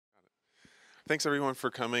Thanks everyone for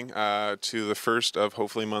coming to the first of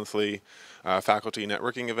hopefully monthly faculty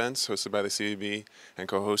networking events hosted by the CVB and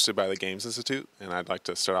co-hosted by the Games Institute. And I'd like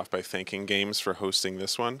to start off by thanking Games for hosting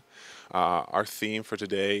this one. Our theme for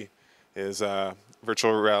today is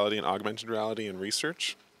virtual reality and augmented reality in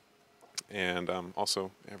research. And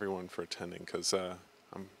also everyone for attending, because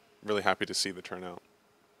I'm really happy to see the turnout.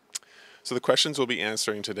 So the questions we'll be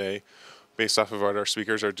answering today, based off of what our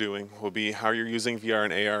speakers are doing, will be how you're using VR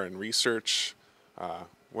and AR in research,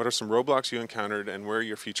 what are some roadblocks you encountered, and where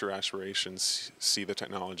your future aspirations see the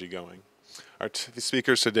technology going. Our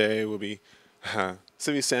speakers today will be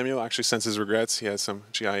Sylvia Samuel actually sends his regrets. He has some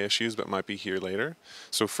GI issues but might be here later.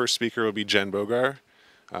 So first speaker will be Jen Boger,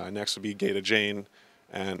 next will be Gada Jane,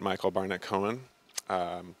 and Michael Barnett-Cowan.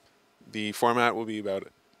 The format will be about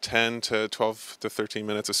 10 to 12 to 13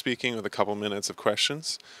 minutes of speaking with a couple minutes of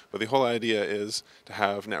questions. But the whole idea is to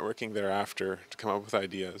have networking thereafter to come up with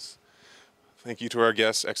ideas. Thank you to our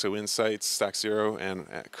guests, Exo Insights, Stack Zero, and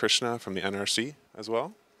Krishna from the NRC as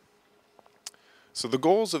well. So the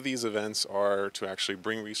goals of these events are to actually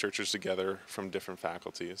bring researchers together from different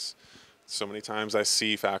faculties. So many times I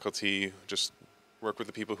see faculty just work with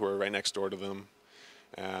the people who are right next door to them,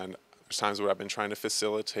 and there's times where I've been trying to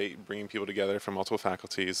facilitate bringing people together from multiple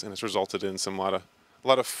faculties, and it's resulted in a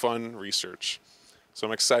lot of fun research. So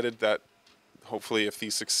I'm excited that hopefully if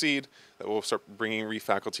these succeed, that we'll start bringing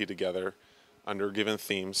faculty together under given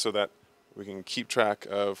themes so that we can keep track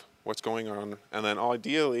of what's going on, and then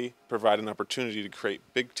ideally provide an opportunity to create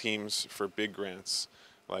big teams for big grants,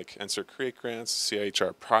 like NSERC Create grants,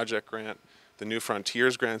 CIHR Project Grant, the New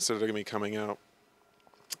Frontiers grants that are going to be coming out.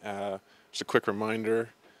 Just a quick reminder,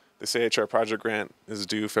 the CIHR Project Grant is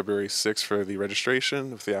due February 6th for the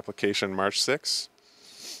registration, with the application March 6th.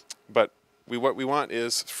 But what we want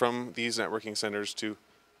is from these networking centers to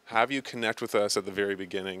have you connect with us at the very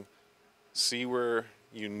beginning, see where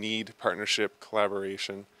you need partnership,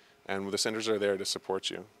 collaboration, and the centers are there to support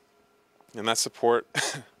you. And that support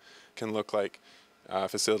can look like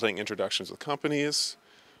facilitating introductions with companies,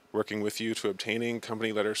 working with you to obtaining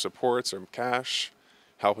company letter supports or cash,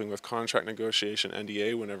 helping with contract negotiation,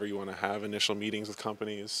 NDA, whenever you want to have initial meetings with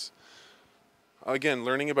companies. Again,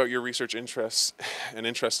 learning about your research interests and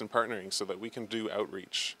interest in partnering so that we can do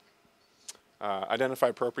outreach. Identify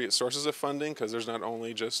appropriate sources of funding, because there's not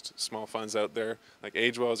only just small funds out there. Like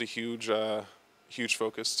AgeWell is a huge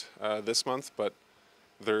focus this month, but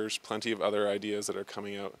there's plenty of other ideas that are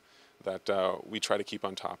coming out that we try to keep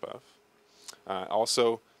on top of.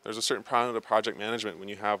 Also, there's a certain problem of project management when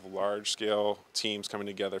you have large-scale teams coming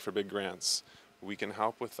together for big grants. We can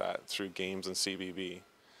help with that through Games and CBB,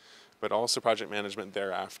 but also project management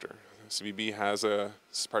thereafter. CBB has a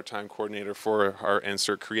part-time coordinator for our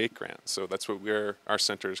NSERC Create grant, so that's where our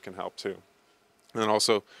centers can help too. And then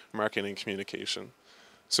also marketing and communication.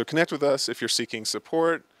 So connect with us if you're seeking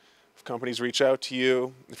support, if companies reach out to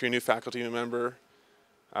you, if you're a new faculty member,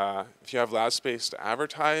 if you have lab space to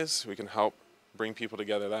advertise, we can help bring people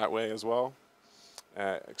together that way as well.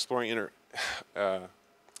 Exploring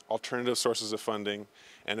alternative sources of funding,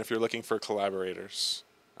 and if you're looking for collaborators.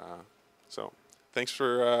 So thanks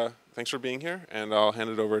for being here, and I'll hand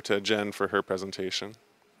it over to Jen for her presentation.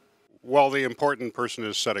 While the important person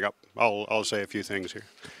is setting up, I'll say a few things here.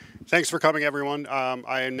 Thanks for coming, everyone.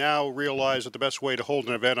 I now realize that the best way to hold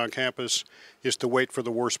an event on campus is to wait for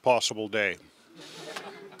the worst possible day.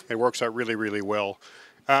 It works out really, really well.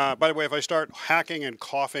 By the way, if I start hacking and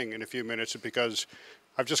coughing in a few minutes, it's because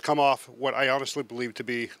I've just come off what I honestly believe to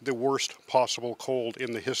be the worst possible cold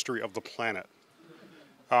in the history of the planet.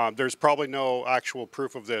 There's probably no actual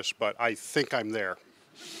proof of this, but I think I'm there.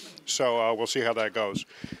 So we'll see how that goes.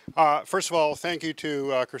 First of all, thank you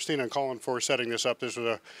to Christina and Colin for setting this up. This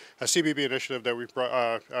was a CBB initiative that we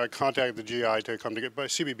contacted the GI to come together. But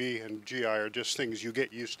CBB and GI are just things you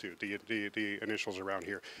get used to, the initials around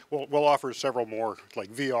here. We'll offer several more,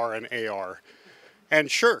 like VR and AR. And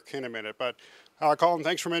SHIRK in a minute. But Colin,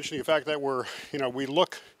 thanks for mentioning the fact that we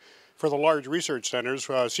look for the large research centers.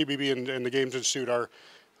 CBB and the Games Institute are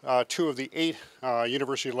two of the 8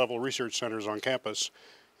 university-level research centers on campus.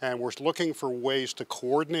 And we're looking for ways to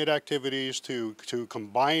coordinate activities, to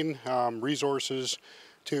combine resources,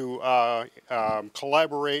 to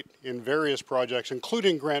collaborate in various projects,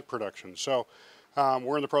 including grant production. So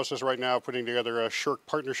we're in the process right now of putting together a SHIRK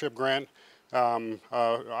partnership grant. I'm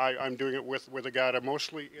doing it with Gada,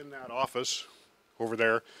 mostly in that office over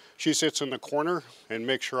there. She sits in the corner and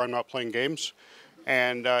makes sure I'm not playing games.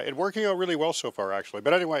 And it's working out really well so far, actually.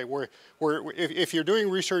 But anyway, if you're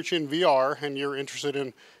doing research in VR and you're interested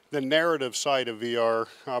in the narrative side of VR,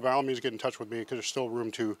 by all means get in touch with me, because there's still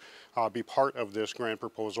room to be part of this grant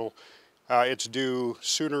proposal. It's due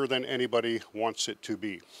sooner than anybody wants it to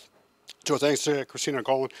be. So thanks to Christina and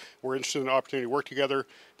Colin, we're interested in the opportunity to work together.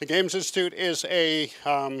 The Games Institute is a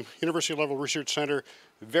university-level research center,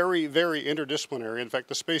 very, very interdisciplinary. In fact,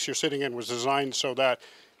 the space you're sitting in was designed so that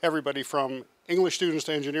everybody from English students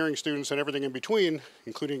to engineering students and everything in between,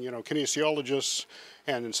 including, kinesiologists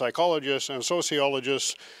and psychologists and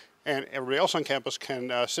sociologists and everybody else on campus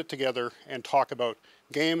can sit together and talk about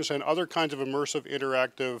games and other kinds of immersive,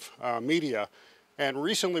 interactive media. And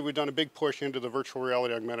recently we've done a big push into the virtual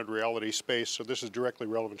reality, augmented reality space, so this is directly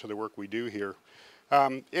relevant to the work we do here.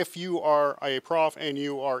 If you are a prof and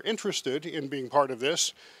you are interested in being part of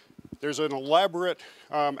this, there's an elaborate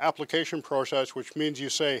application process, which means you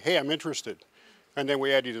say, hey, I'm interested, and then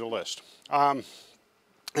we add you to the list. And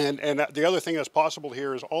the other thing that's possible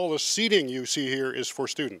here is all the seating you see here is for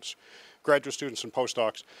students, graduate students and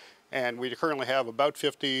postdocs. And we currently have about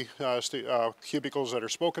 50 cubicles that are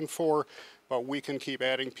spoken for, but we can keep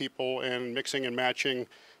adding people and mixing and matching.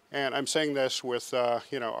 And I'm saying this with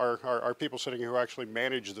our people sitting here who actually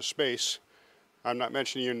manage the space. I'm not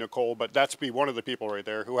mentioning you, Nicole, but that's one of the people right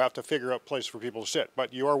there who have to figure out a place for people to sit.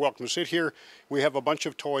 But you are welcome to sit here. We have a bunch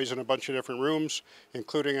of toys in a bunch of different rooms,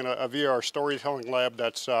 including a VR storytelling lab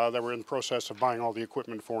that we're in the process of buying all the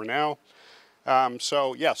equipment for now.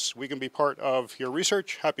 So yes, we can be part of your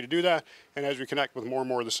research. Happy to do that. And as we connect with more and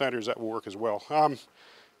more of the centers, that will work as well.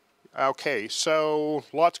 Okay, so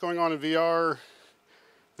lots going on in VR.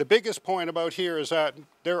 The biggest point about here is that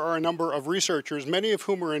there are a number of researchers, many of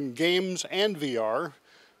whom are in games and VR,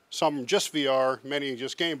 some just VR, many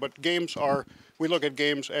just game, but we look at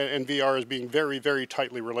games and VR as being very, very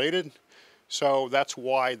tightly related. So that's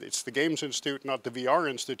why it's the Games Institute, not the VR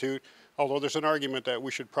Institute, although there's an argument that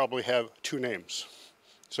we should probably have two names.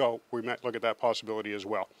 So we might look at that possibility as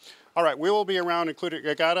well. All right, we will be around, including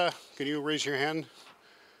Gada. Can you raise your hand?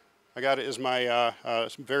 Gada is my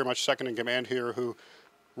very much second in command here, who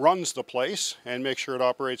runs the place and makes sure it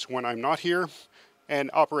operates when I'm not here and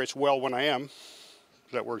operates well when I am.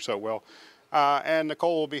 That works out well. And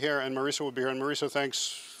Nicole will be here and Marisa will be here. And Marisa, thanks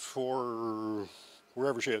for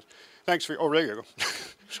wherever she is. Thanks for, oh, there you go.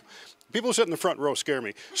 People who sit in the front row scare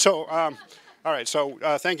me. So, all right, so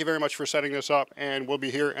thank you very much for setting this up, and we'll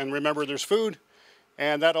be here. And remember, there's food,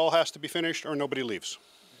 and that all has to be finished or nobody leaves.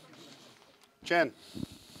 Jen.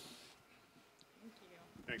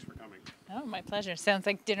 Thanks for coming. Oh, my pleasure. Sounds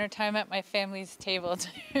like dinner time at my family's table,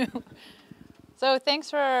 too. So thanks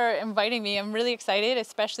for inviting me. I'm really excited,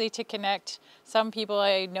 especially to connect some people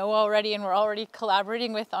I know already and we're already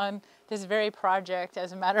collaborating with on this very project,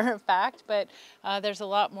 as a matter of fact, but there's a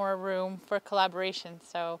lot more room for collaboration.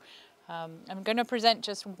 So I'm going to present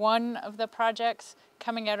just one of the projects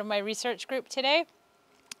coming out of my research group today.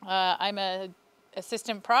 I'm an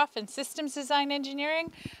assistant prof in systems design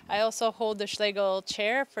engineering. I also hold the Schlegel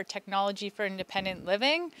Chair for Technology for Independent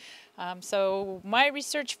Living. So my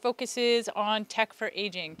research focuses on tech for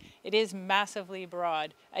aging. It is massively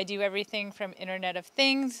broad. I do everything from Internet of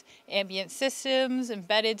Things, ambient systems,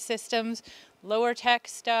 embedded systems, lower tech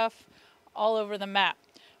stuff, all over the map.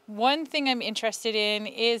 One thing I'm interested in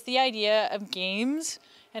is the idea of games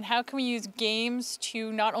and how can we use games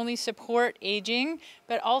to not only support aging,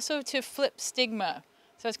 but also to flip stigma.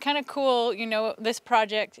 So it's kind of cool, you know, this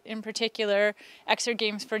project in particular,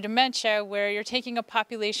 exergames for dementia, where you're taking a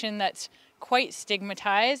population that's quite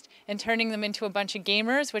stigmatized and turning them into a bunch of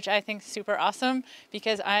gamers, which I think is super awesome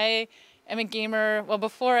because I am a gamer. Well,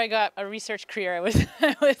 before I got a research career, I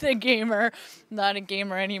was a gamer, not a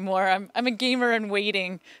gamer anymore. I'm a gamer in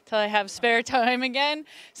waiting till I have spare time again.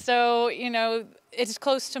 So, you know, it's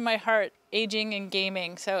close to my heart, aging and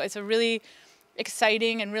gaming. So it's a really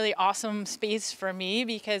exciting and really awesome space for me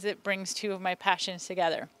because it brings two of my passions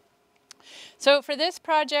together. So for this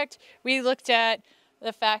project, we looked at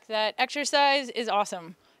the fact that exercise is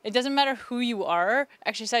awesome. It doesn't matter who you are,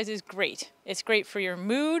 exercise is great. It's great for your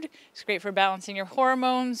mood, it's great for balancing your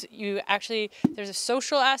hormones. There's a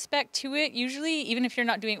social aspect to it usually, even if you're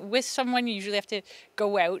not doing it with someone, you usually have to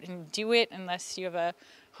go out and do it unless you have a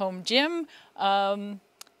home gym.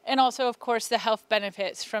 And also, of course, the health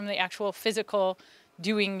benefits from the actual physical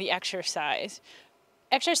doing the exercise.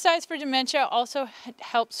 Exercise for dementia also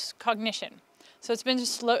helps cognition. So it's been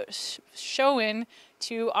shown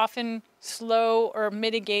to often slow or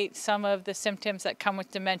mitigate some of the symptoms that come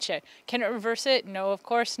with dementia. Can it reverse it? No, of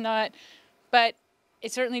course not. But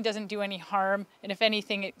it certainly doesn't do any harm. And if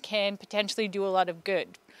anything, it can potentially do a lot of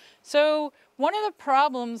good. So one of the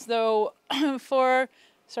problems, though, for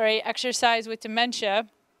exercise with dementia,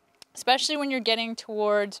 especially when you're getting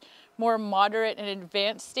towards more moderate and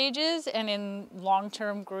advanced stages and in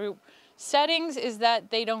long-term group settings is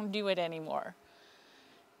that they don't do it anymore.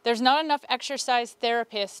 There's not enough exercise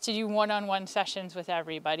therapists to do one-on-one sessions with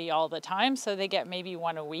everybody all the time, so they get maybe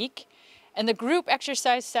one a week. And the group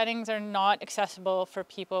exercise settings are not accessible for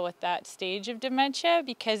people with that stage of dementia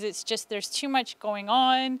because it's just there's too much going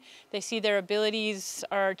on. They see their abilities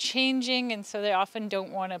are changing, and so they often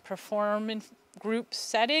don't want to perform in group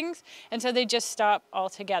settings, and so they just stop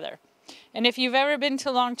altogether. And if you've ever been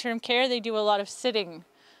to long-term care, they do a lot of sitting.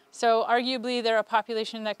 So arguably they're a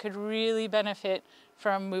population that could really benefit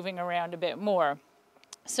from moving around a bit more.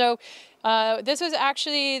 So this was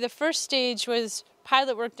actually, the first stage was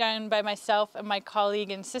pilot work done by myself and my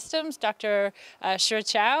colleague in systems, Dr. Shi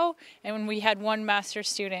Chow, and when we had one master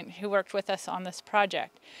student who worked with us on this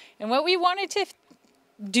project. And what we wanted to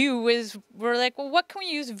do is, we're like, well, what can we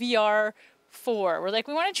use VR for? We're like,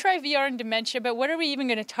 we want to try VR in dementia, but what are we even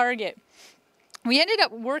going to target? We ended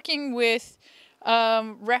up working with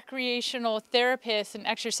recreational therapists and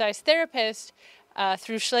exercise therapists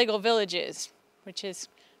through Schlegel Villages, which is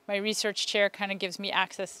my research chair kind of gives me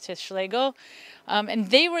access to Schlegel. And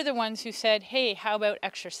they were the ones who said, hey, how about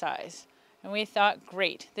exercise? And we thought,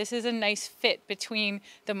 great, this is a nice fit between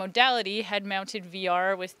the modality, head-mounted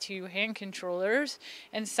VR with 2 hand controllers,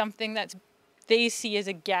 and something that's they see as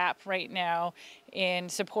a gap right now in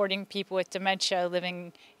supporting people with dementia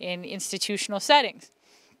living in institutional settings.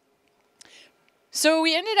 So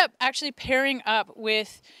we ended up actually pairing up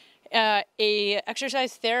with a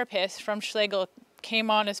exercise therapist from Schlegel came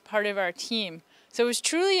on as part of our team. So it was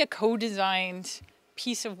truly a co-designed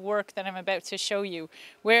piece of work that I'm about to show you,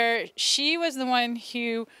 where she was the one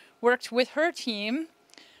who worked with her team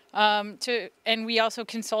and we also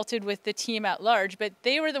consulted with the team at large, but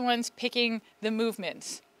they were the ones picking the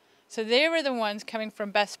movements. So they were the ones coming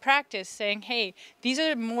from best practice saying, hey, these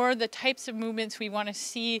are more the types of movements we want to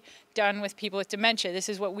see done with people with dementia. This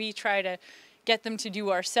is what we try to get them to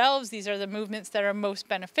do ourselves. These are the movements that are most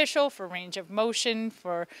beneficial for range of motion,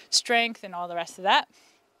 for strength, and all the rest of that.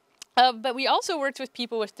 But we also worked with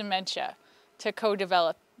people with dementia to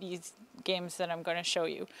co-develop these games that I'm going to show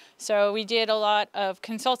you. So we did a lot of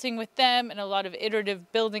consulting with them and a lot of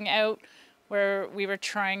iterative building out where we were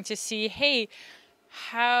trying to see, hey,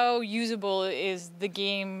 how usable is the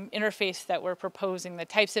game interface that we're proposing, the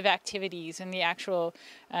types of activities and the actual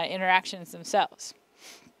interactions themselves.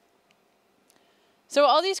 So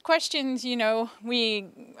all these questions, you know, we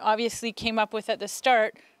obviously came up with at the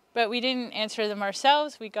start, but we didn't answer them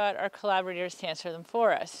ourselves. We got our collaborators to answer them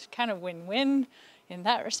for us. Kind of win-win in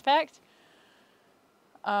that respect.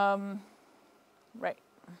 Right.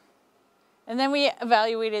 And then we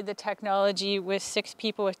evaluated the technology with 6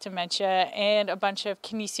 people with dementia and a bunch of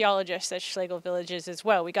kinesiologists at Schlegel Villages as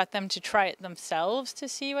well. We got them to try it themselves to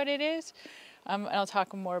see what it is. And I'll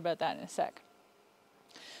talk more about that in a sec.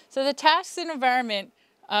 So the tasks and environment,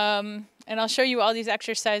 and I'll show you all these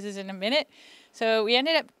exercises in a minute. So we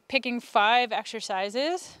ended up picking 5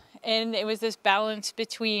 exercises, and it was this balance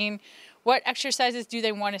between what exercises do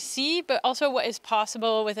they want to see, but also what is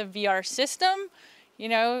possible with a VR system, you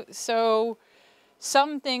know. So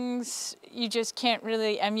some things you just can't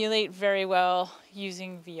really emulate very well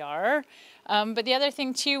using VR. But the other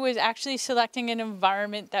thing too was actually selecting an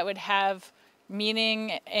environment that would have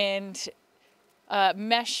meaning and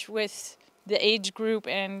mesh with the age group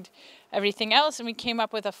and everything else, and we came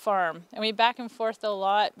up with a farm. And we back and forth a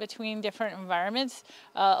lot between different environments.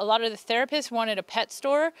 A lot of the therapists wanted a pet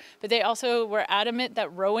store, but they also were adamant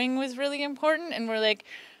that rowing was really important, and we're like,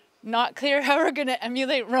 not clear how we're gonna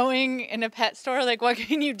emulate rowing in a pet store. Like, what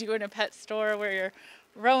can you do in a pet store where you're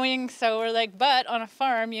rowing? So we're like, but on a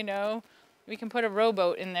farm, you know, we can put a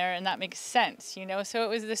rowboat in there and that makes sense, you know? So it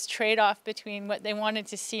was this trade-off between what they wanted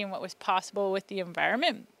to see and what was possible with the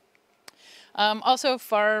environment. Also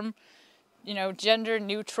farm, you know, gender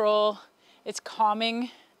neutral, it's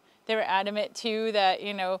calming. They were adamant too that,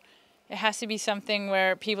 you know, it has to be something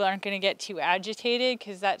where people aren't gonna get too agitated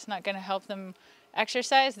because that's not gonna help them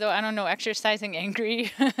exercise, though I don't know, exercising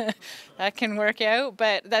angry, that can work out,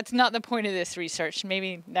 but that's not the point of this research,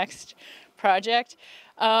 maybe next project.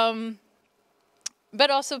 But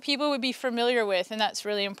also people would be familiar with, and that's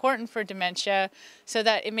really important for dementia, so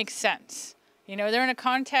that it makes sense. You know, they're in a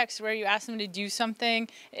context where you ask them to do something,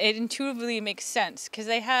 it intuitively makes sense, because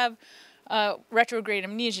they have retrograde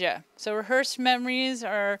amnesia. So rehearsed memories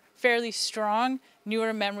are fairly strong,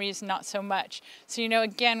 newer memories not so much. So, you know,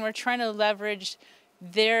 again, we're trying to leverage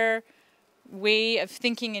their way of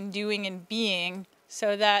thinking and doing and being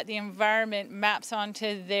so that the environment maps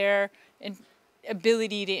onto their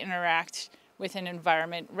ability to interact with an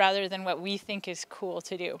environment rather than what we think is cool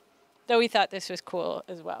to do. Though we thought this was cool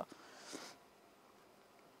as well.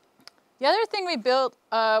 The other thing we built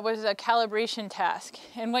was a calibration task.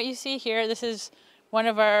 And what you see here, this is one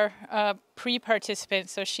of our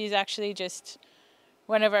pre-participants. So she's actually just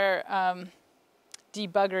one of our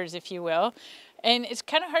debuggers, if you will. And it's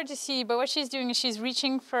kind of hard to see, but what she's doing is she's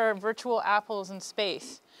reaching for virtual apples in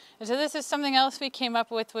space. And so this is something else we came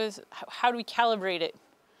up with, was how do we calibrate it?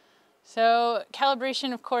 So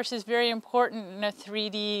calibration, of course, is very important in a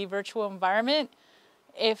 3D virtual environment.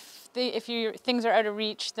 If your things are out of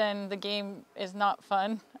reach, then the game is not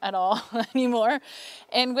fun at all anymore.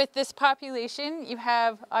 And with this population, you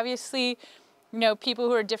have obviously, you know, people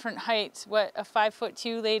who are different heights. What a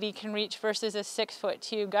 5'2" lady can reach versus a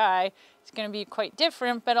 6'2" guy, it's going to be quite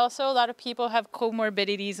different. But also a lot of people have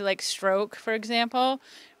comorbidities like stroke, for example,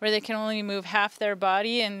 where they can only move half their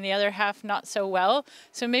body and the other half not so well.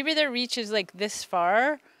 So maybe their reach is like this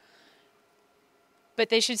far, but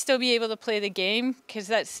they should still be able to play the game because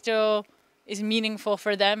that still is meaningful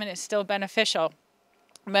for them and it's still beneficial.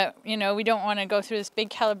 But, you know, we don't want to go through this big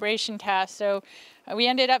calibration task. So we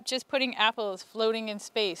ended up just putting apples floating in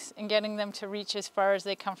space and getting them to reach as far as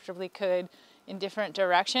they comfortably could in different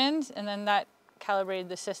directions. And then that calibrated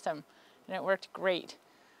the system and it worked great.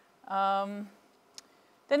 Then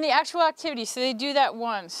the actual activity. So they do that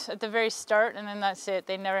once at the very start and then that's it.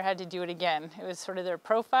 They never had to do it again. It was sort of their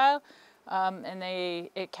profile. And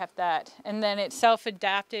it kept that. And then it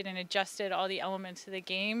self-adapted and adjusted all the elements of the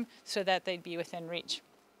game so that they'd be within reach.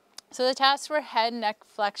 So the tasks were head, neck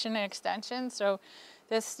flexion, and extension. So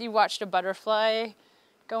this, you watched a butterfly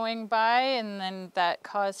going by and then that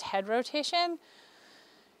caused head rotation.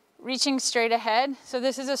 Reaching straight ahead. So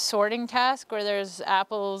this is a sorting task where there's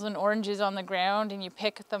apples and oranges on the ground and you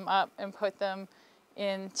pick them up and put them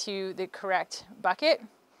into the correct bucket.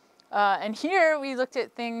 And here we looked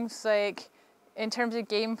at things like, in terms of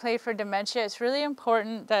gameplay for dementia, it's really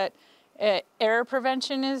important that error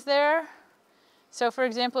prevention is there. So for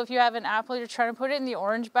example, if you have an apple, you're trying to put it in the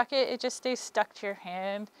orange bucket, it just stays stuck to your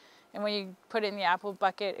hand. And when you put it in the apple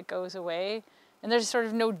bucket, it goes away. And there's sort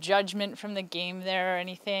of no judgment from the game there or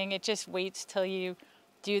anything. It just waits till you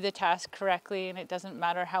do the task correctly and it doesn't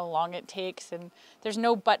matter how long it takes. And there's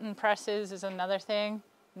no button presses is another thing,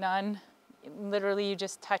 none. Literally you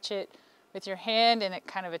just touch it with your hand and it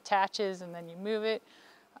kind of attaches and then you move it.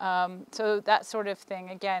 So that sort of thing,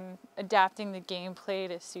 again, adapting the gameplay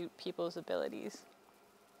to suit people's abilities.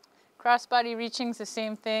 Cross-body reaching's the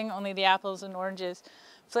same thing, only the apples and oranges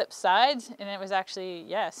flip sides, and it was actually,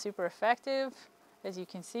 yeah, super effective, as you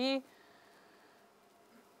can see.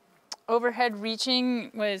 Overhead reaching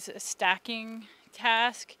was a stacking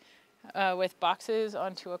task with boxes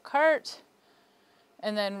onto a cart.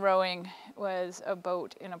 And then rowing was a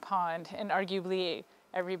boat in a pond, and arguably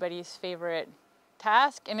everybody's favorite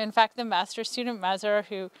task. And in fact, the master student, Mazar,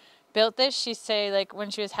 who built this, she'd say, like, when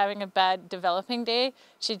she was having a bad developing day,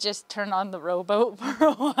 she'd just turn on the rowboat for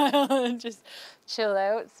a while and just chill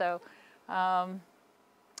out. So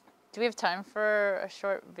do we have time for a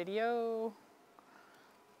short video?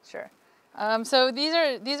 Sure. So these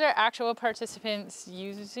are actual participants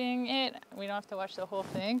using it. We don't have to watch the whole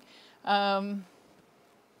thing.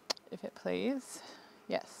 If it plays,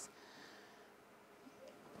 yes.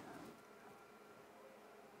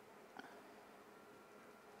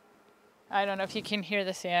 I don't know if you can hear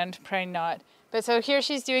the sand, probably not. But so here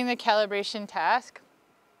she's doing the calibration task.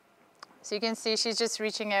 So you can see she's just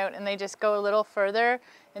reaching out and they just go a little further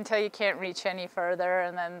until you can't reach any further,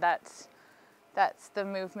 and then that's the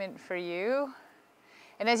movement for you.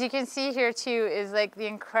 And as you can see here too is like the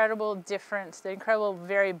incredible difference, the incredible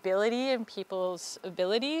variability in people's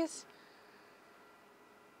abilities.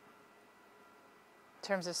 In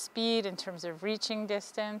terms of speed, in terms of reaching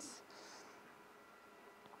distance.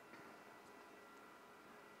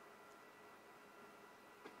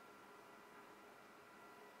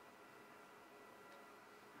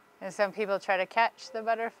 And some people try to catch the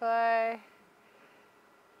butterfly.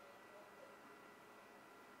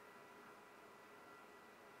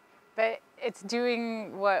 But it's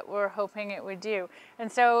doing what we're hoping it would do.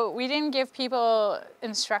 And so we didn't give people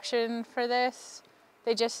instruction for this.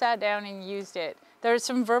 They just sat down and used it. There's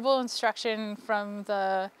some verbal instruction from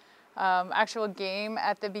the actual game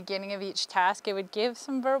at the beginning of each task. It would give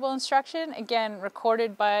some verbal instruction, again,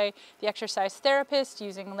 recorded by the exercise therapist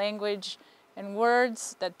using language and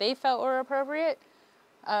words that they felt were appropriate.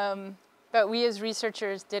 But we as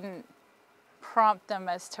researchers didn't prompt them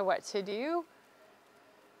as to what to do.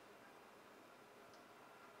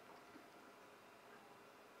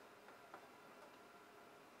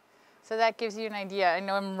 So that gives you an idea. I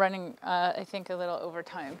know I'm running, I think, a little over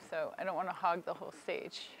time, so I don't want to hog the whole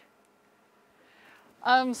stage.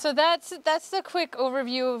 So that's the quick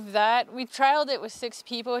overview of that. We trialed it with 6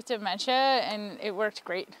 people with dementia, and it worked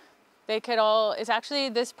great. They could all. It's actually,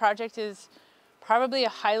 this project is probably a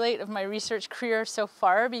highlight of my research career so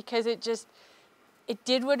far, because it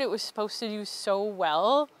did what it was supposed to do so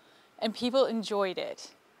well, and people enjoyed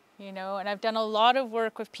it. You know, and I've done a lot of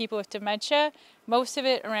work with people with dementia, most of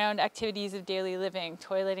it around activities of daily living,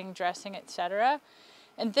 toileting, dressing, etc.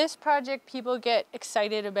 And this project people get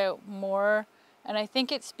excited about more, and I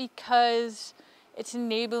think it's because it's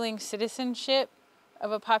enabling citizenship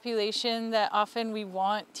of a population that often we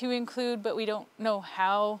want to include, but we don't know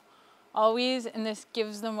how always, and this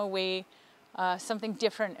gives them a way, something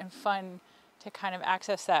different and fun to kind of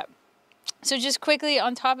access that. So just quickly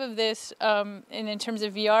on top of this, and in terms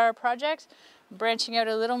of VR projects, branching out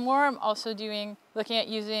a little more, I'm also looking at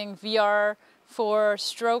using VR for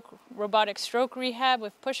robotic stroke rehab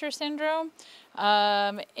with Pusher syndrome,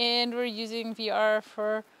 and we're using VR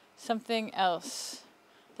for something else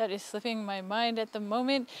that is slipping my mind at the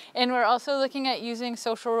moment. And we're also looking at using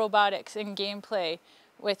social robotics in gameplay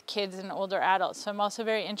with kids and older adults. So I'm also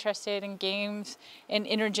very interested in games and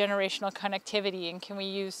intergenerational connectivity, and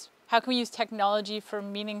how can we use technology for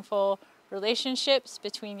meaningful relationships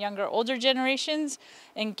between younger, older generations,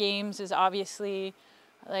 and games is obviously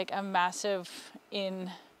like a massive in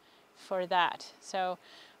for that. So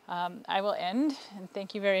I will end, and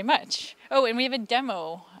thank you very much. Oh, and we have a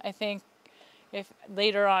demo, I think, if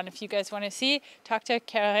later on, if you guys want to see, talk to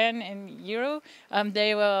Karen and Yuro.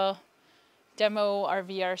 They will demo our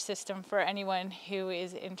VR system for anyone who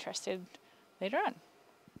is interested later on.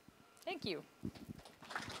 Thank you.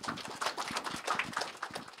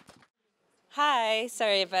 Hi,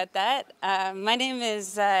 sorry about that. My name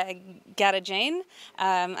is Gada Jane.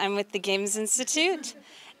 I'm with the Games Institute,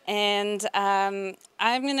 and I'm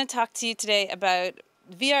going to talk to you today about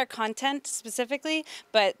VR content specifically,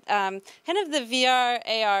 but kind of the VR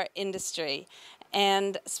AR industry.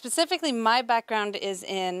 And specifically, my background is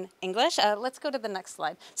in English. Let's go to the next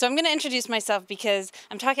slide. So I'm going to introduce myself because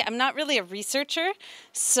I'm not really a researcher.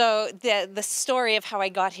 So the story of how I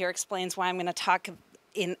got here explains why I'm going to talk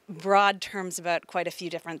in broad terms about quite a few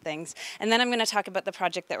different things. And then I'm going to talk about the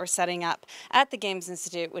project that we're setting up at the Games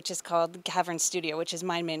Institute, which is called Cavern Studio, which is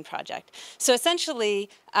my main project. So essentially,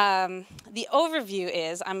 the overview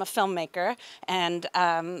is I'm a filmmaker, and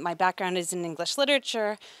my background is in English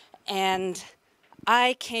literature, and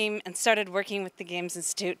I came and started working with the Games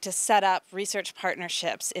Institute to set up research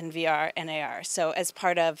partnerships in VR and AR. So as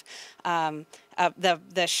part of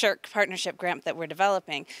the SHIRK partnership grant that we're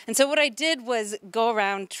developing. And so what I did was go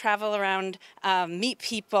around, travel around, meet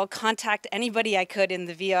people, contact anybody I could in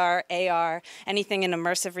the VR, AR, anything in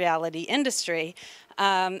immersive reality industry,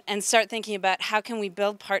 and start thinking about how can we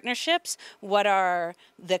build partnerships, what are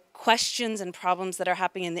the questions and problems that are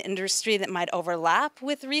happening in the industry that might overlap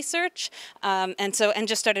with research, and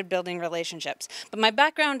just started building relationships. But my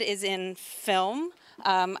background is in film.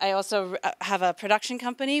 I also have a production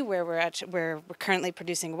company where we're currently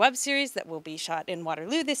producing a web series that will be shot in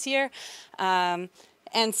Waterloo this year.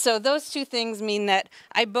 And so those two things mean that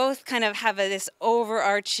I both kind of have this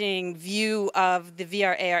overarching view of the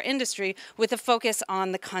VR AR industry with a focus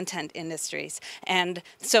on the content industries. And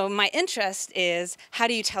so my interest is, how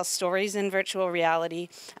do you tell stories in virtual reality?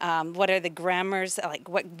 What are the grammars, like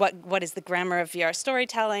what is the grammar of VR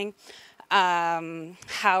storytelling? How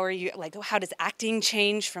does acting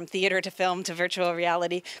change from theater to film to virtual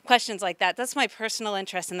reality? Questions like that. That's my personal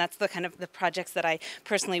interest, and that's the kind of the projects that I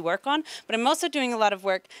personally work on. But I'm also doing a lot of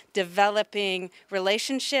work developing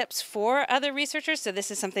relationships for other researchers. So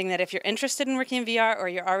this is something that if you're interested in working in VR or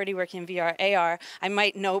you're already working in VR AR, I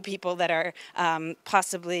might know people that are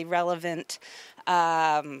possibly relevant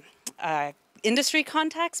industry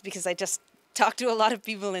contacts, because I just talk to a lot of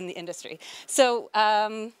people in the industry. So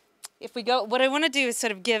if we go, what I want to do is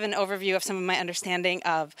sort of give an overview of some of my understanding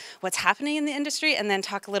of what's happening in the industry, and then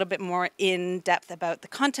talk a little bit more in depth about the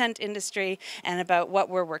content industry and about what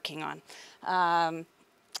we're working on.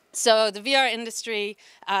 So the VR industry,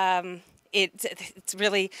 it's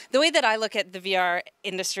really, the way that I look at the VR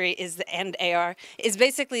industry and AR is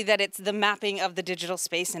basically that it's the mapping of the digital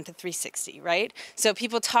space into 360, right? So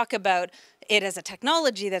people talk about it as a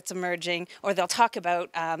technology that's emerging, or they'll talk about,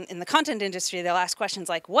 in the content industry, they'll ask questions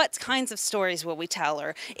like, what kinds of stories will we tell,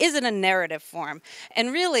 or is it a narrative form?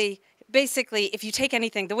 And really, basically, if you take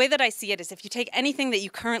anything, the way that I see it is, if you take anything that you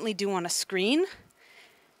currently do on a screen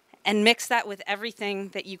and mix that with everything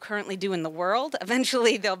that you currently do in the world,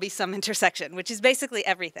 eventually there'll be some intersection, which is basically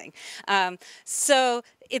everything. So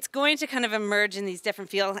it's going to kind of emerge in these different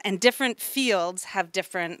fields, and different fields have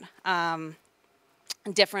different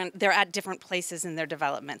they're at different places in their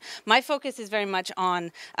development. My focus is very much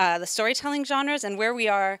on the storytelling genres, and where we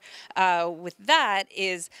are with that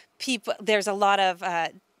is there's a lot of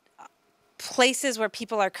places where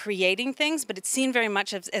people are creating things, but it's seen very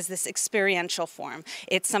much as this experiential form.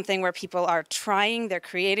 It's something where people are trying, they're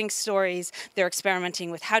creating stories, they're experimenting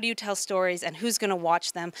with how do you tell stories and who's going to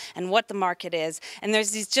watch them and what the market is. And there's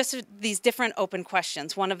these different open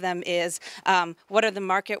questions. One of them is, what are the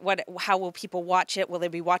market? How will people watch it? Will they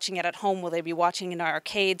be watching it at home? Will they be watching in our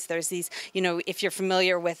arcades? There's these, if you're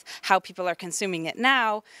familiar with how people are consuming it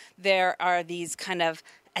now, there are these kind of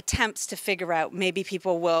attempts to figure out, maybe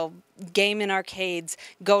people will game in arcades,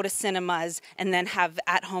 go to cinemas, and then have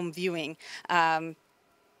at-home viewing.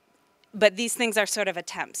 But these things are sort of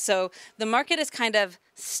attempts. So the market is kind of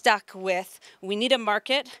stuck with, we need a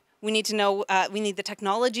market, we need to know, we need the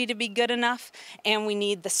technology to be good enough, and we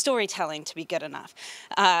need the storytelling to be good enough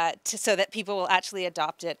so that people will actually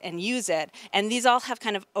adopt it and use it. And these all have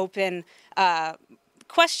kind of open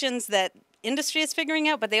questions that industry is figuring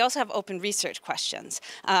out, but they also have open research questions.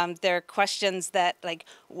 There are questions that, like,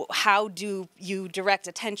 how do you direct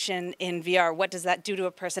attention in VR? What does that do to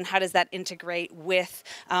a person? How does that integrate with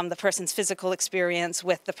the person's physical experience,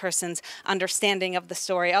 with the person's understanding of the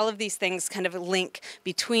story? All of these things kind of link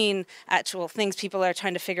between actual things people are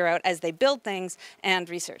trying to figure out as they build things and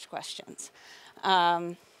research questions.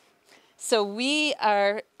 So these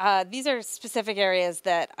are specific areas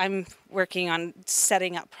that I'm working on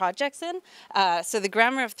setting up projects in. So the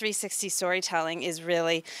grammar of 360 storytelling is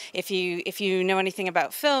really, if you know anything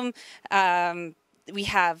about film, we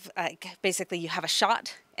have, basically you have a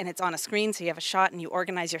shot and it's on a screen, so you have a shot and you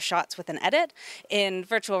organize your shots with an edit. In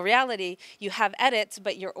virtual reality, you have edits,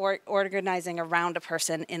 but you're organizing around a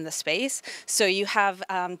person in the space. So you have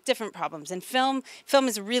different problems. In film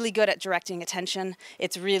is really good at directing attention.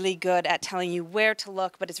 It's really good at telling you where to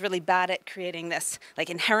look, but it's really bad at creating this, like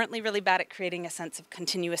inherently really bad at creating a sense of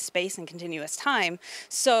continuous space and continuous time.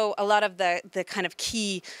 So a lot of the kind of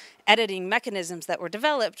key editing mechanisms that were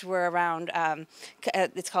developed were around,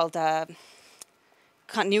 it's called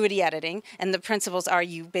continuity editing, and the principles are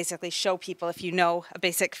you basically show people, if you know a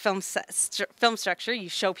basic film structure, you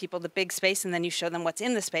show people the big space and then you show them what's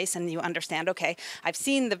in the space and you understand, okay, I've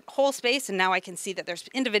seen the whole space and now I can see that there's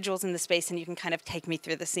individuals in the space and you can kind of take me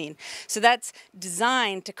through the scene. So that's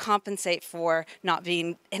designed to compensate for not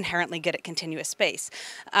being inherently good at continuous space.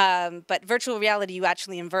 But virtual reality, you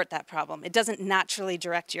actually invert that problem. It doesn't naturally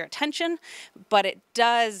direct your attention, but it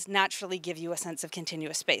does naturally give you a sense of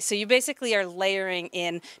continuous space. So you basically are layering in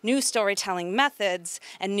new storytelling methods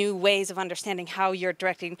and new ways of understanding how you're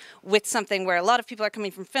directing with something where a lot of people are coming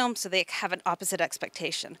from film, so they have an opposite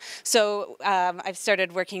expectation. So I've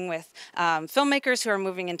started working with filmmakers who are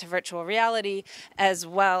moving into virtual reality, as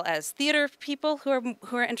well as theater people who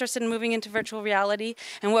are interested in moving into virtual reality.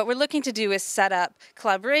 And what we're looking to do is set up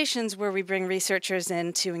collaborations where we bring researchers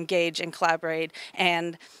in to engage and collaborate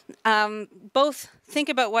and both think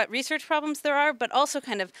about what research problems there are, but also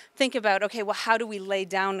kind of think about, okay, well, how do we lay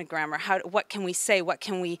down a grammar? What can we say? What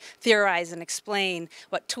can we theorize and explain?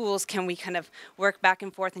 What tools can we kind of work back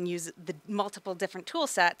and forth and use the multiple different tool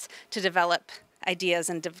sets to develop ideas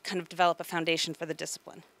and kind of develop a foundation for the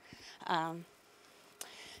discipline?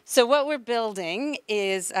 So what we're building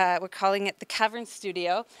is, we're calling it the Cavern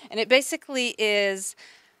Studio, and it basically is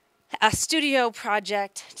a studio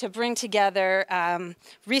project to bring together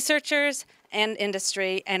researchers and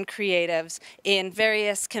industry and creatives in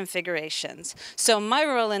various configurations. So my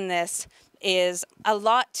role in this is a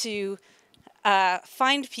lot to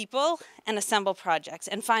find people and assemble projects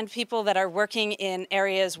and find people that are working in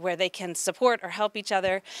areas where they can support or help each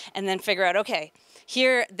other, and then figure out, okay,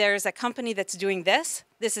 here there's a company that's doing this.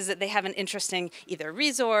 They have an interesting either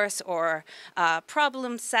resource or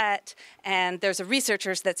problem set, and there's a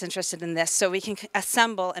researcher that's interested in this, so we can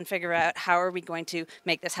assemble and figure out how are we going to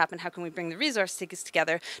make this happen, how can we bring the resources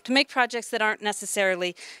together to make projects that aren't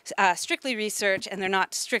necessarily strictly research and they're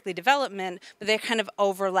not strictly development, but they're kind of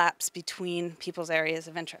overlaps between people's areas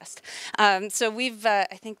of interest. So we've, I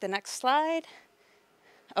think the next slide,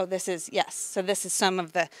 oh, this is, yes, so this is some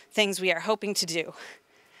of the things we are hoping to do,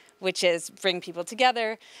 which is bring people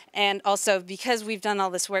together. And also, because we've done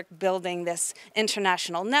all this work building this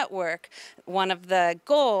international network, one of the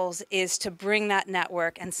goals is to bring that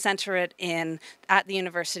network and center it in at the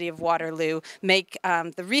University of Waterloo, make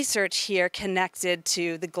the research here connected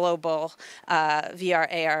to the global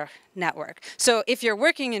VR, AR network. So if you're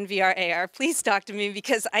working in VR AR, please talk to me,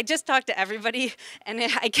 because I just talk to everybody, and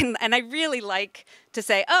I really like to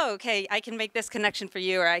say, oh, okay, I can make this connection for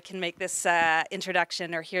you, or I can make this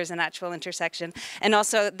introduction, or here's an actual intersection. And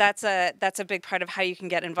also that's a big part of how you can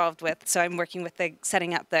get involved with. So I'm working with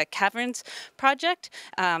setting up the Caverns project.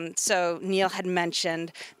 So Neil had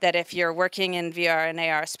mentioned that if you're working in VR and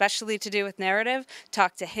AR, especially to do with narrative,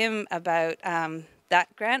 talk to him about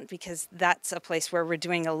that grant, because that's a place where we're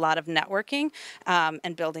doing a lot of networking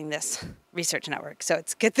and building this research network. So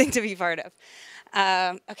it's a good thing to be part of.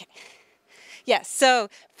 Okay. Yes, so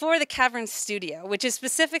for the Caverns Studio, which is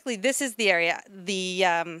specifically, this is the area,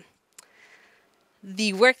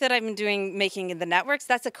 the work that I've been doing making in the networks,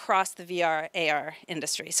 that's across the VR AR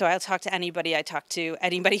industry. So I'll talk to anybody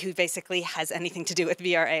who basically has anything to do with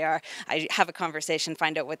VR AR. I have a conversation,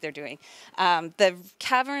 find out what they're doing. The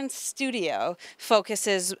Caverns Studio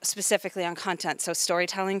focuses specifically on content. So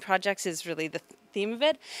storytelling projects is really the theme of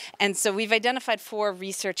it. And so we've identified 4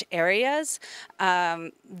 research areas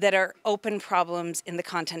that are open problems in the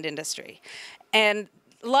content industry. And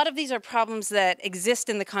a lot of these are problems that exist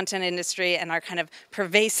in the content industry and are kind of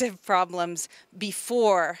pervasive problems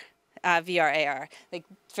before VR AR. Like,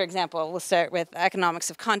 for example, we'll start with economics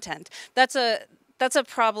of content. That's a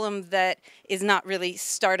problem that is not really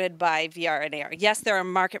started by VR and AR. Yes, there are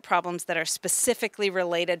market problems that are specifically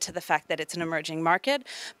related to the fact that it's an emerging market,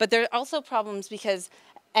 but there are also problems because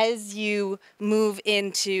as you move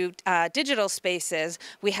into digital spaces,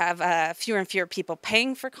 we have fewer and fewer people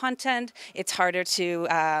paying for content. It's harder to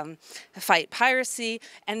fight piracy.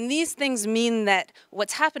 And these things mean that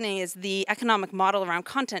what's happening is the economic model around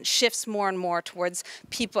content shifts more and more towards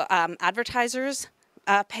people, advertisers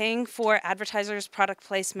paying for advertisers' product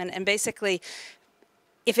placement. And basically,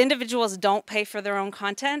 if individuals don't pay for their own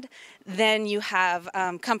content, then you have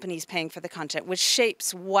companies paying for the content, which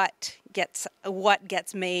shapes what gets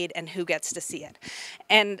made and who gets to see it.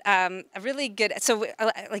 And a really good, so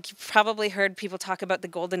like you've probably heard people talk about the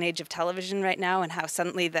golden age of television right now and how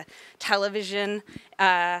suddenly the television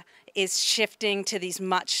is shifting to these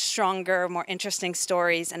much stronger, more interesting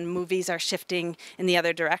stories, and movies are shifting in the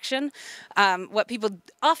other direction. What people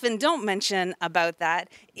often don't mention about that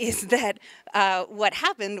is that what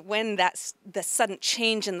happened when the sudden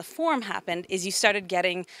change in the form happened is you started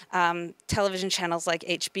getting television channels like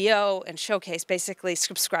HBO and Showcase, basically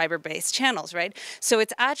subscriber-based channels, right? So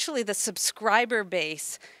it's actually the subscriber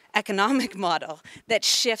base economic model that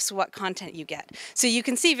shifts what content you get. So you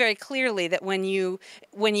can see very clearly that when you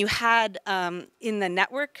had in the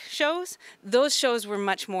network shows, those shows were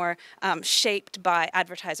much more shaped by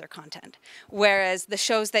advertiser content. Whereas the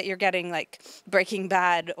shows that you're getting like Breaking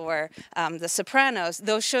Bad or The Sopranos,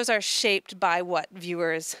 those shows are shaped by what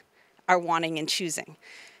viewers are wanting and choosing.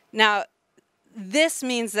 Now, this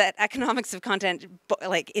means that economics of content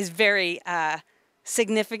is very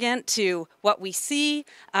significant to what we see.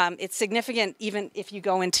 It's significant even if you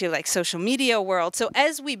go into like social media world. So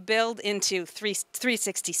as we build into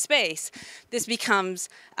 360 space, this becomes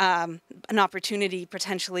an opportunity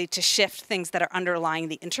potentially to shift things that are underlying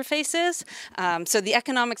the interfaces. So the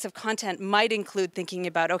economics of content might include thinking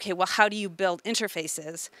about, okay, well, how do you build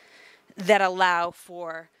interfaces that allow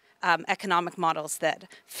for economic models that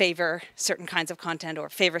favor certain kinds of content or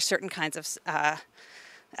favor certain kinds of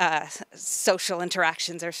social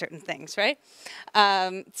interactions or certain things, right?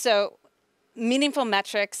 So meaningful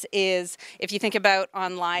metrics is, if you think about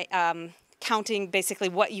online, counting basically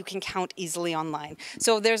what you can count easily online.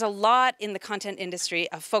 So there's a lot in the content industry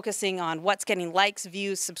of focusing on what's getting likes,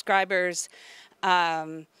 views, subscribers,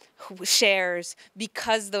 shares,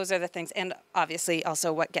 because those are the things, and obviously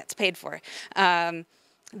also what gets paid for.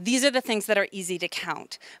 These are the things that are easy to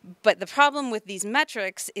count. But the problem with these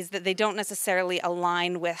metrics is that they don't necessarily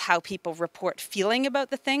align with how people report feeling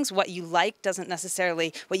about the things. What you like doesn't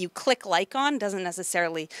necessarily, what you click like on doesn't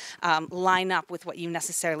necessarily line up with what you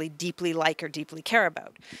necessarily deeply like or deeply care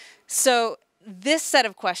about. So this set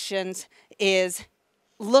of questions is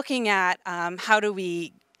looking at how do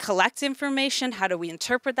we collect information, how do we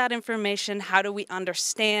interpret that information, how do we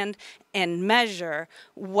understand and measure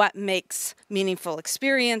what makes meaningful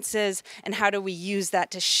experiences, and how do we use that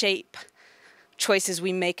to shape choices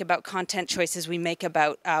we make about content, choices we make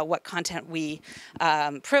about what content we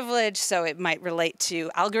privilege. So it might relate to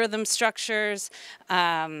algorithm structures,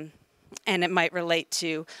 and it might relate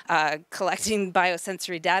to collecting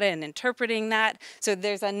biosensory data and interpreting that. So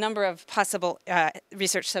there's a number of possible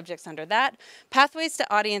research subjects under that. Pathways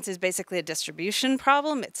to audience is basically a distribution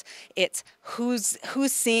problem. It's who's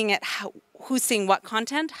seeing it, who's seeing what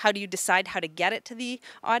content? How do you decide how to get it to the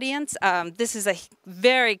audience? This is a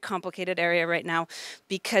very complicated area right now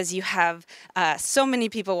because you have so many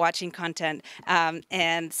people watching content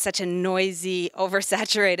and such a noisy,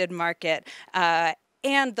 oversaturated market.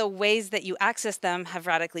 And the ways that you access them have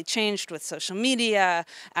radically changed with social media.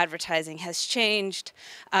 Advertising has changed.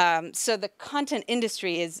 So the content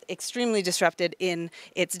industry is extremely disrupted in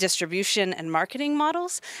its distribution and marketing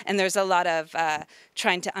models. And there's a lot of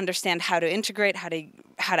trying to understand how to integrate, how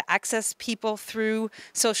to access people through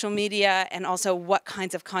social media, and also what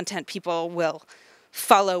kinds of content people will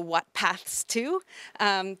follow what paths to.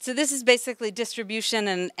 So this is basically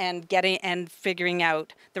distribution and getting and figuring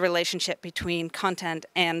out the relationship between content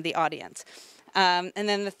and the audience. And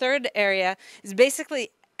then the third area is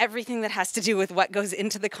basically everything that has to do with what goes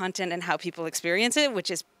into the content and how people experience it, which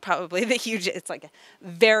is probably the huge, it's like a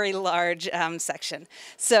very large section.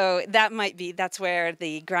 So that's where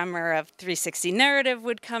the grammar of 360 narrative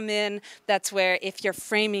would come in. That's where if you're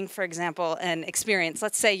framing, for example, an experience,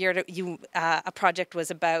 let's say a project was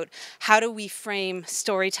about how do we frame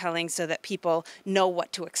storytelling so that people know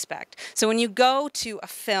what to expect. So when you go to a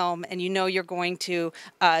film and you know you're going to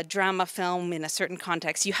drama film in a certain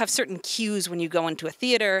context, you have certain cues when you go into a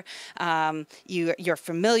theater. You're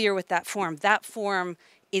familiar with that form. That form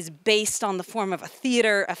is based on the form of a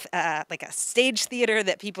theater, like a stage theater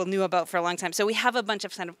that people knew about for a long time. So we have a bunch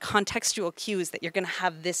of kind of contextual cues that you're going to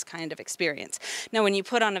have this kind of experience. Now, when you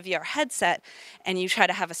put on a VR headset and you try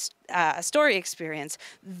to have a story experience,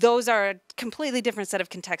 those are a completely different set of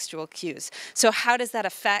contextual cues. So how does that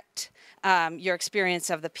affect your experience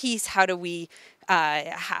of the piece? How do you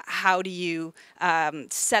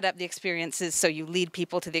set up the experiences so you lead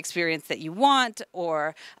people to the experience that you want?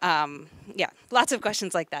 Or, yeah, lots of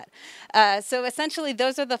questions like that. So essentially,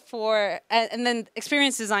 those are the four. And then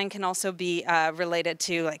experience design can also be related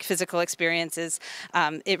to like physical experiences.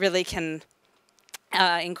 It really can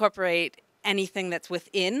incorporate anything that's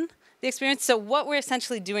within the experience. So what we're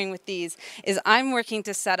essentially doing with these is I'm working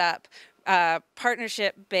to set up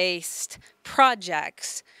partnership-based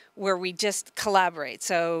projects where we just collaborate.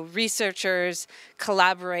 So researchers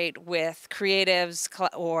collaborate with creatives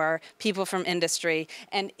or people from industry.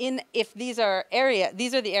 And if these are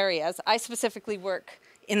the areas, I specifically work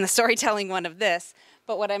in the storytelling one of this,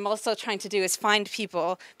 but what I'm also trying to do is find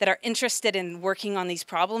people that are interested in working on these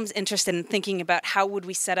problems, interested in thinking about how would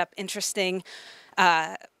we set up interesting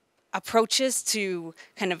approaches to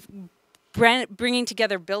kind of bringing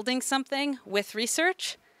together building something with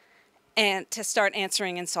research and to start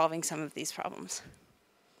answering and solving some of these problems.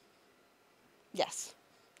 Yes,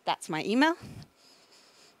 that's my email.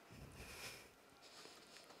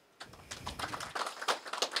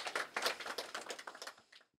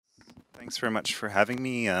 Thanks very much for having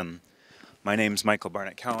me. My name's Michael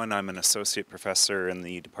Barnett-Cowan. I'm an associate professor in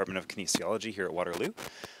the Department of Kinesiology here at Waterloo.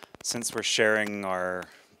 Since we're sharing our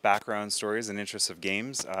background stories and interests of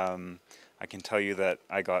games, I can tell you that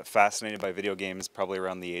I got fascinated by video games probably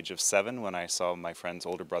around the age of 7 when I saw my friend's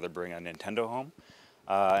older brother bring a Nintendo home.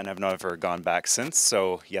 And I've never gone back since,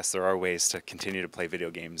 so yes, there are ways to continue to play video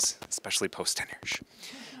games, especially post-10-ish.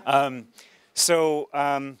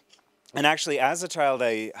 And actually, as a child,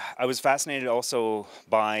 I was fascinated also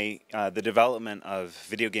by the development of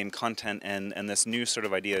video game content and this new sort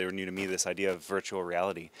of idea, or new to me, this idea of virtual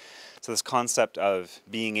reality. So this concept of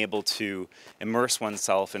being able to immerse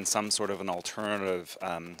oneself in some sort of an alternative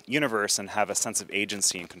universe and have a sense of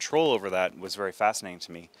agency and control over that was very fascinating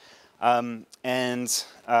to me. I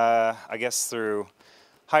guess through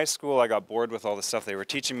high school I got bored with all the stuff they were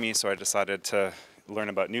teaching me, so I decided to learn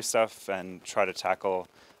about new stuff and try to tackle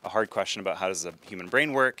a hard question about how does the human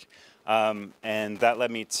brain work. And that led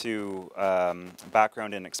me to a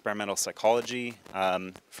background in experimental psychology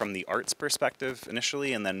from the arts perspective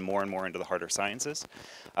initially, and then more and more into the harder sciences.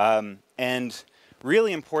 And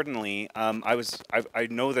really importantly, I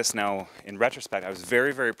know this now in retrospect, I was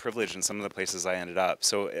very, very privileged in some of the places I ended up.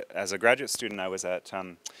 So as a graduate student, I was at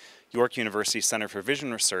York University Center for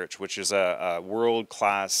Vision Research, which is a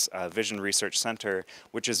world-class vision research center,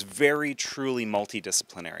 which is very truly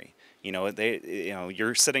multidisciplinary.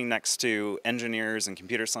 You're sitting next to engineers and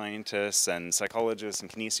computer scientists and psychologists and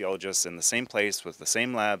kinesiologists in the same place with the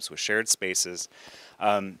same labs with shared spaces.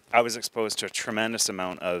 I was exposed to a tremendous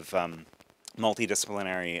amount of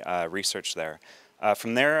multidisciplinary research there.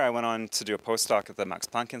 From there, I went on to do a postdoc at the Max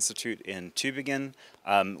Planck Institute in Tübingen,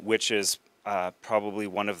 which is probably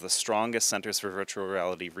one of the strongest centers for virtual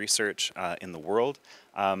reality research in the world.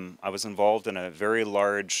 I was involved in a very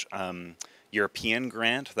large European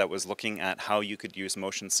grant that was looking at how you could use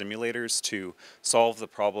motion simulators to solve the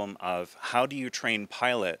problem of how do you train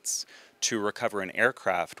pilots to recover an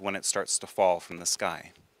aircraft when it starts to fall from the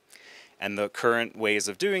sky. And the current ways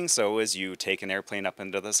of doing so is you take an airplane up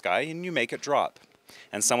into the sky and you make it drop.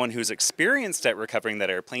 And someone who's experienced at recovering that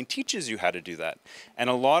airplane teaches you how to do that. And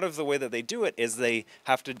a lot of the way that they do it is they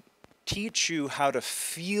have to teach you how to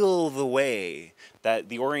feel the way that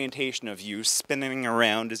the orientation of you spinning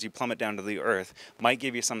around as you plummet down to the earth might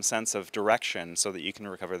give you some sense of direction so that you can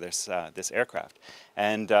recover this, this aircraft.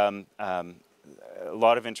 And a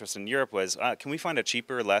lot of interest in Europe was, can we find a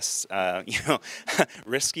cheaper, less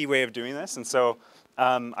risky way of doing this? And so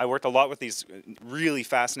I worked a lot with these really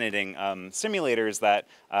fascinating simulators that,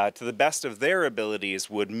 to the best of their abilities,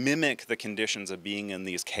 would mimic the conditions of being in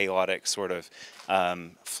these chaotic sort of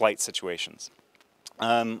flight situations.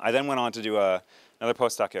 I then went on to do another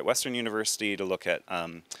postdoc at Western University to look at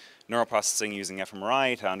neural processing using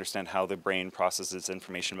fMRI to understand how the brain processes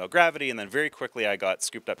information about gravity, and then very quickly I got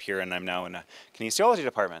scooped up here and I'm now in a kinesiology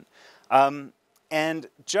department. And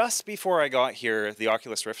just before I got here, the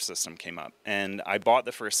Oculus Rift system came up, and I bought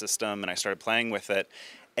the first system and I started playing with it,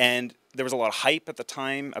 and there was a lot of hype at the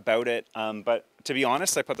time about it, but to be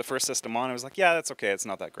honest, I put the first system on, I was like, yeah, that's okay, it's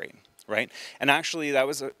not that great. Right? And actually that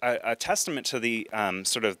was a testament to the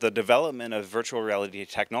sort of the development of virtual reality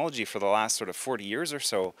technology for the last sort of 40 years or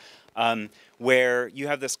so, where you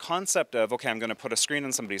have this concept of, okay, I'm going to put a screen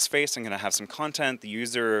on somebody's face, I'm going to have some content, the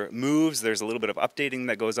user moves, there's a little bit of updating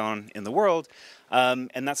that goes on in the world,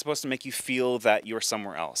 and that's supposed to make you feel that you're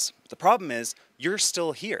somewhere else. The problem is, you're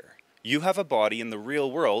still here. You have a body in the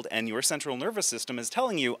real world, and your central nervous system is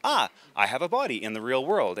telling you, I have a body in the real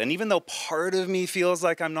world. And even though part of me feels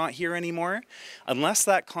like I'm not here anymore, unless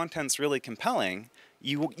that content's really compelling,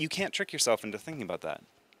 you can't trick yourself into thinking about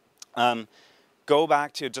that. Go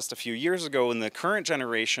back to just a few years ago in the current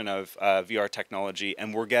generation of VR technology,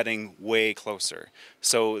 and we're getting way closer.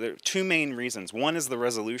 So there are two main reasons. One is the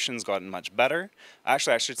resolution's gotten much better.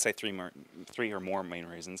 Actually, I should say three or more main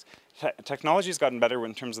reasons. Technology's gotten better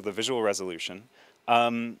in terms of the visual resolution.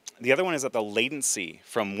 The other one is that the latency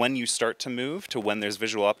from when you start to move to when there's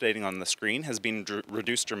visual updating on the screen has been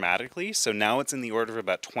reduced dramatically. So now it's in the order of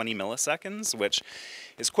about 20 milliseconds, which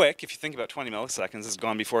is quick. If you think about 20 milliseconds, it's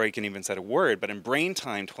gone before I can even say a word. But in brain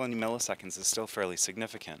time, 20 milliseconds is still fairly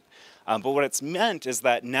significant. But what it's meant is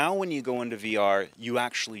that now when you go into VR, you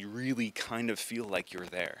actually really kind of feel like you're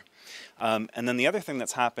there. And then the other thing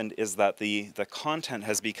that's happened is that the content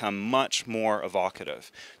has become much more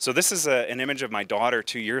evocative. So this is an image of my daughter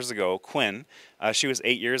 2 years ago, Quinn. She was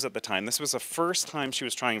 8 years at the time. This was the first time she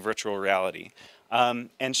was trying virtual reality.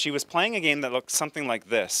 And she was playing a game that looked something like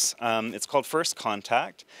this. It's called First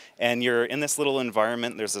Contact, and you're in this little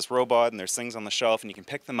environment. There's this robot, and there's things on the shelf, and you can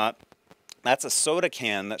pick them up. That's a soda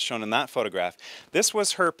can that's shown in that photograph. This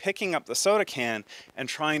was her picking up the soda can and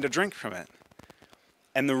trying to drink from it.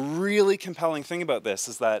 And the really compelling thing about this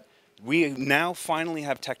is that we now finally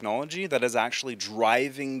have technology that is actually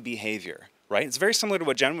driving behavior, right? It's very similar to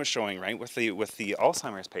what Jen was showing, right, with the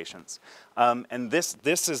Alzheimer's patients. And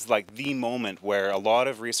this is like the moment where a lot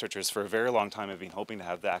of researchers for a very long time have been hoping to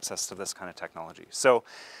have the access to this kind of technology. So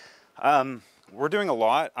we're doing a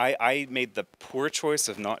lot. I made the poor choice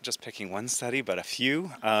of not just picking one study, but a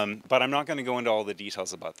few. But I'm not going to go into all the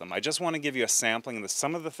details about them. I just want to give you a sampling of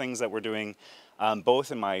some of the things that we're doing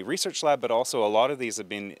both in my research lab, but also a lot of these have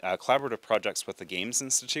been collaborative projects with the Games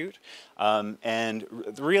Institute. And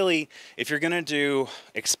really, if you're going to do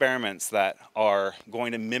experiments that are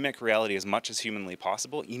going to mimic reality as much as humanly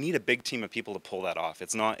possible, you need a big team of people to pull that off.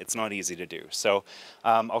 It's not easy to do. So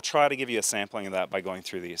I'll try to give you a sampling of that by going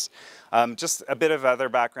through these. Just a bit of other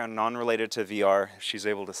background non-related to VR, if she's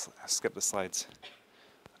able to skip the slides.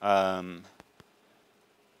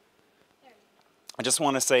 I just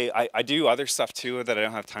want to say I do other stuff too that I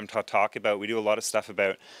don't have time to talk about. We do a lot of stuff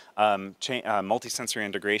about multisensory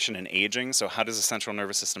integration and aging. So how does the central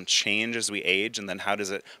nervous system change as we age, and then how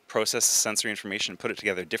does it process sensory information and put it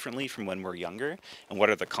together differently from when we're younger, and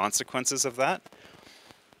what are the consequences of that?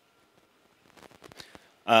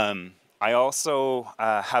 I also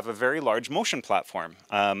have a very large motion platform,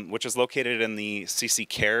 which is located in the CC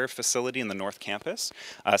Care facility in the North Campus.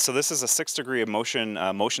 So this is a 6-degree of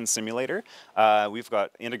motion simulator. We've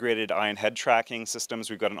got integrated eye and head tracking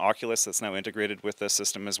systems. We've got an Oculus that's now integrated with this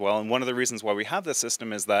system as well. And one of the reasons why we have this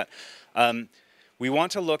system is that we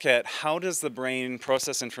want to look at how does the brain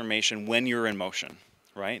process information when you're in motion,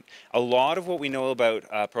 right? A lot of what we know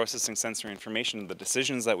about processing sensory information, the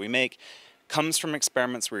decisions that we make, comes from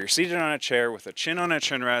experiments where you're seated on a chair with a chin on a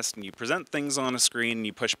chin rest and you present things on a screen and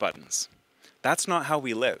you push buttons. That's not how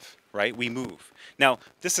we live, right? We move. Now,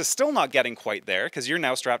 this is still not getting quite there because you're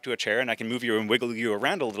now strapped to a chair and I can move you and wiggle you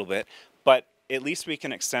around a little bit, but at least we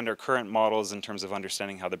can extend our current models in terms of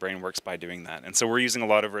understanding how the brain works by doing that. And so we're using a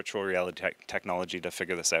lot of virtual reality technology to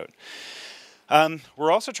figure this out.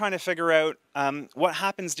 We're also trying to figure out what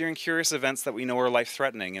happens during curious events that we know are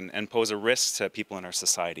life-threatening and pose a risk to people in our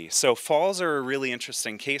society. So falls are a really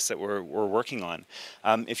interesting case that we're working on.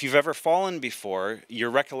 If you've ever fallen before, your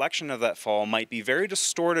recollection of that fall might be very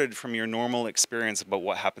distorted from your normal experience about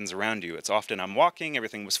what happens around you. It's often, I'm walking,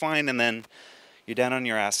 everything was fine, and then you're down on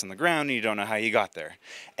your ass on the ground and you don't know how you got there.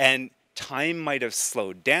 And time might have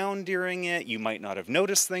slowed down during it. You might not have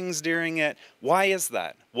noticed things during it. Why is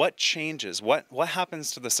that? What changes? What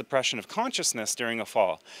happens to the suppression of consciousness during a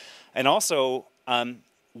fall? And also,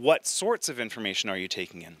 what sorts of information are you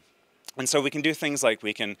taking in? And so we can do things like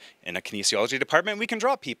we can, in a kinesiology department, we can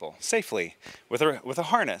drop people safely with a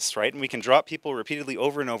harness, right? And we can drop people repeatedly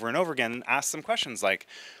over and over and over again and ask them questions like,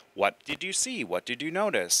 what did you see? What did you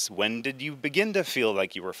notice? When did you begin to feel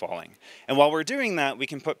like you were falling? And while we're doing that, we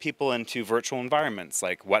can put people into virtual environments,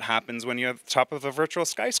 like what happens when you're at the top of a virtual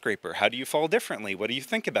skyscraper? How do you fall differently? What do you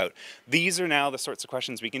think about? These are now the sorts of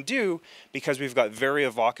questions we can do because we've got very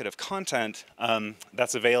evocative content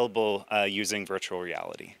that's available using virtual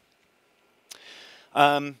reality.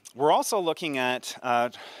 We're also looking at,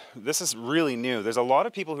 this is really new, there's a lot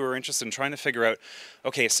of people who are interested in trying to figure out,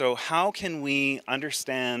 okay, so how can we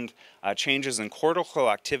understand changes in cortical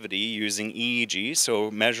activity using EEG, so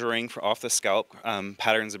measuring off the scalp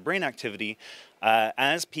patterns of brain activity,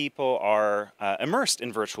 as people are immersed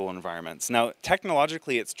in virtual environments. Now,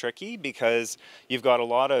 technologically it's tricky because you've got a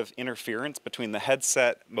lot of interference between the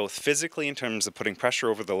headset, both physically in terms of putting pressure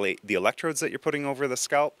over the electrodes that you're putting over the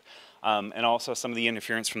scalp, and also some of the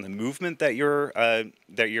interference from the movement that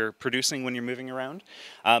you're producing when you're moving around.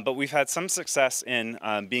 But we've had some success in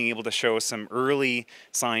being able to show some early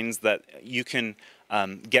signs that you can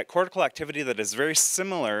get cortical activity that is very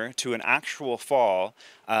similar to an actual fall.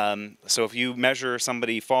 So if you measure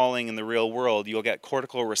somebody falling in the real world, you'll get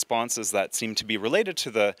cortical responses that seem to be related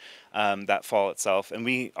to that fall itself. And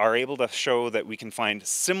we are able to show that we can find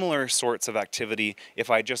similar sorts of activity if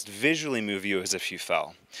I just visually move you as if you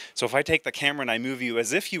fell. So if I take the camera and I move you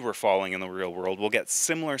as if you were falling in the real world, we'll get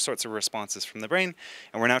similar sorts of responses from the brain.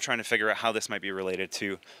 And we're now trying to figure out how this might be related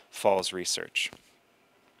to falls research.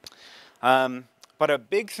 But a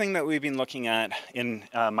big thing that we've been looking at in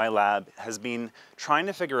my lab has been trying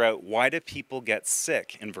to figure out, why do people get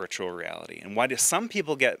sick in virtual reality? And why do some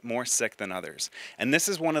people get more sick than others? And this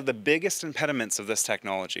is one of the biggest impediments of this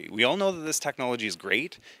technology. We all know that this technology is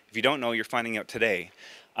great. If you don't know, you're finding out today.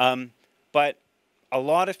 But a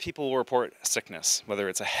lot of people will report sickness, whether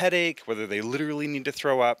it's a headache, whether they literally need to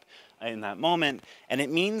throw up in that moment. And it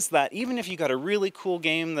means that even if you got a really cool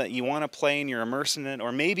game that you want to play and you're immersed in it,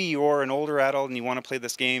 or maybe you're an older adult and you want to play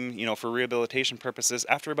this game, you know, for rehabilitation purposes,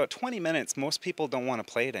 after about 20 minutes, most people don't want to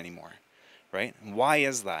play it anymore, right? Why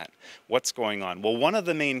is that? What's going on? Well, one of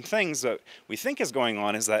the main things that we think is going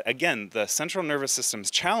on is that, again, the central nervous system's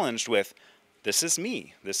challenged with, this is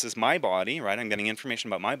me, this is my body, right? I'm getting information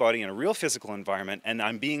about my body in a real physical environment, and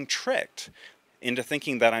I'm being tricked into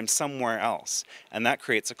thinking that I'm somewhere else, and that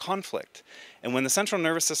creates a conflict. And when the central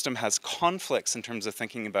nervous system has conflicts in terms of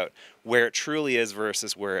thinking about where it truly is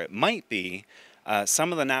versus where it might be,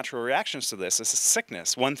 some of the natural reactions to this is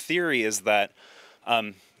sickness. One theory is that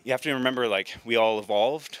you have to remember, like, we all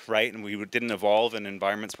evolved, right? And we didn't evolve in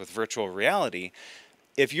environments with virtual reality.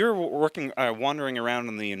 If you're wandering around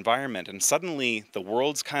in the environment and suddenly the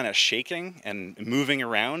world's kind of shaking and moving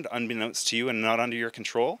around unbeknownst to you and not under your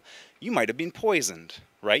control, you might have been poisoned,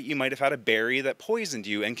 right? You might have had a berry that poisoned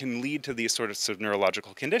you and can lead to these sorts of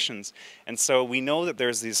neurological conditions. And so we know that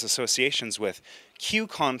there's these associations with cue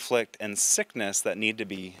conflict and sickness that need to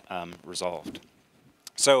be resolved.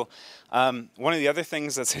 So one of the other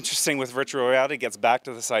things that's interesting with virtual reality gets back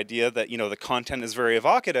to this idea that, you know, the content is very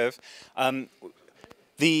evocative.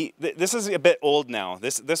 This is a bit old now.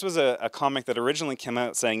 This was a comic that originally came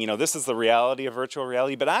out saying, you know, this is the reality of virtual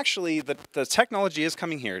reality, but actually the technology is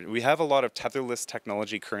coming here. We have a lot of tetherless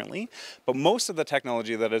technology currently, but most of the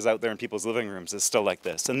technology that is out there in people's living rooms is still like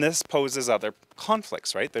this. And this poses other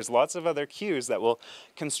conflicts, right? There's lots of other cues that will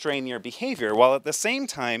constrain your behavior, while at the same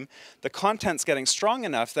time, the content's getting strong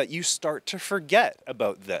enough that you start to forget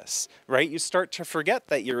about this, right? You start to forget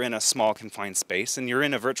that you're in a small confined space and you're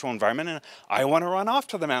in a virtual environment and I want to run off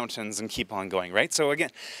to the mountains and keep on going, right? So again,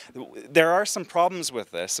 there are some problems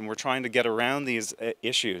with this and we're trying to get around these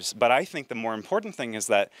issues, but I think the more important thing is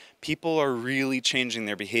that people are really changing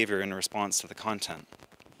their behavior in response to the content.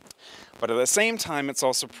 But at the same time, it's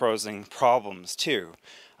also posing problems too.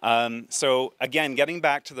 So again, getting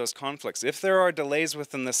back to those conflicts, if there are delays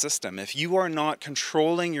within the system, if you are not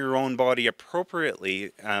controlling your own body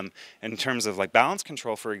appropriately in terms of like balance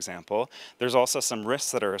control, for example, there's also some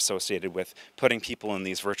risks that are associated with putting people in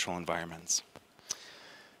these virtual environments.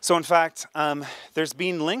 So in fact, there's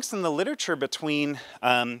been links in the literature between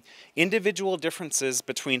individual differences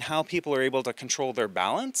between how people are able to control their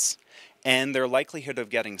balance and their likelihood of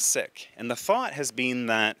getting sick. And the thought has been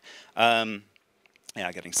that,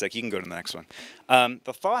 yeah, getting sick, you can go to the next one.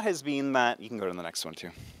 The thought has been that, you can go to the next one too.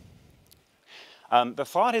 The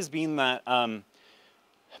thought has been that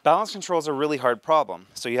balance control is a really hard problem.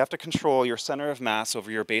 So you have to control your center of mass over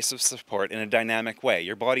your base of support in a dynamic way.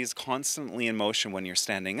 Your body is constantly in motion when you're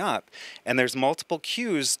standing up, and there's multiple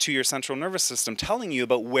cues to your central nervous system telling you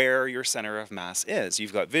about where your center of mass is.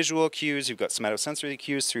 You've got visual cues, you've got somatosensory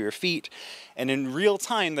cues through your feet, and in real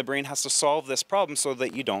time, the brain has to solve this problem so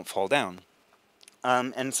that you don't fall down.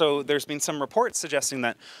 And so there's been some reports suggesting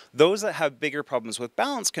that those that have bigger problems with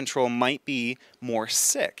balance control might be more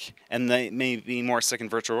sick, and they may be more sick in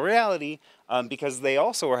virtual reality because they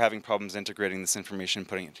also are having problems integrating this information and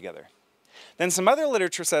putting it together. Then some other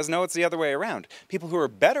literature says, no, it's the other way around. People who are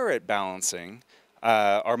better at balancing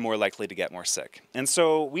are more likely to get more sick. And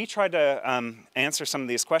so we tried to answer some of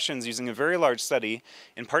these questions using a very large study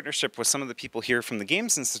in partnership with some of the people here from the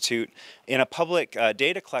Games Institute in a public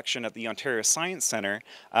data collection at the Ontario Science Centre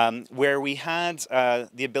where we had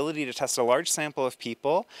the ability to test a large sample of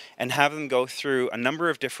people and have them go through a number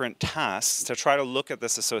of different tasks to try to look at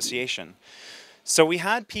this association. So we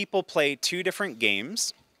had people play 2 different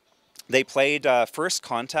games. They played First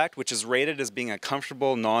Contact, which is rated as being a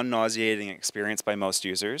comfortable, non-nauseating experience by most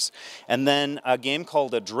users. And then a game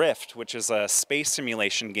called Adrift, which is a space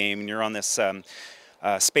simulation game. And you're on this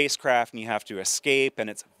spacecraft and you have to escape. And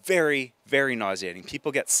it's very, very nauseating.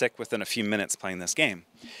 People get sick within a few minutes playing this game.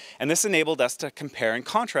 And this enabled us to compare and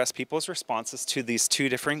contrast people's responses to these 2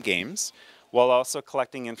 different games, while also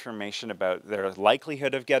collecting information about their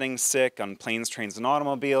likelihood of getting sick on planes, trains, and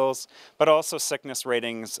automobiles, but also sickness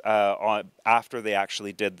ratings after they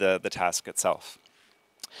actually did the task itself.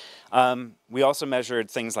 We also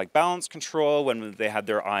measured things like balance control when they had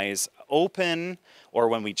their eyes open, or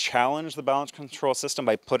when we challenged the balance control system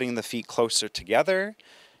by putting the feet closer together.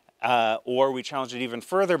 Or we challenge it even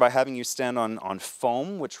further by having you stand on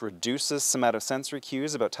foam, which reduces somatosensory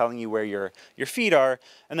cues about telling you where your feet are,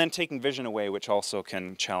 and then taking vision away, which also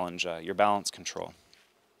can challenge your balance control.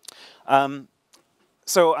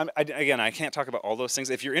 So again, I can't talk about all those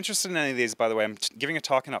things. If you're interested in any of these, by the way, I'm giving a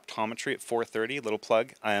talk in optometry at 4:30, little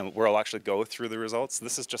plug, where I'll actually go through the results.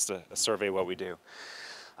 This is just a survey of what we do.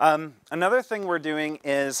 Another thing we're doing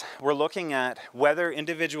is we're looking at whether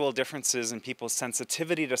individual differences in people's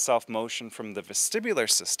sensitivity to self-motion from the vestibular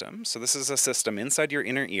system, so this is a system inside your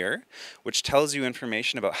inner ear, which tells you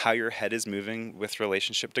information about how your head is moving with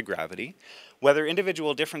relationship to gravity, whether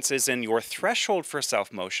individual differences in your threshold for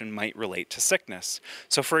self-motion might relate to sickness.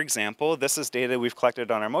 So for example, this is data we've collected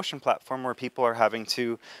on our motion platform where people are having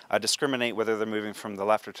to discriminate whether they're moving from the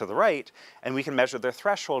left or to the right, and we can measure their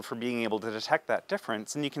threshold for being able to detect that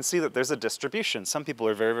difference, and you can see that there's a distribution. Some people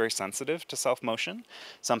are very, very sensitive to self-motion.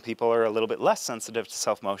 Some people are a little bit less sensitive to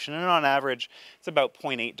self-motion, and on average, it's about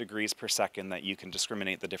 0.8 degrees per second that you can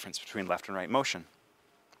discriminate the difference between left and right motion.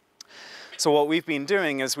 So what we've been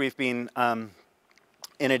doing is we've been,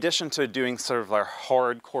 in addition to doing sort of our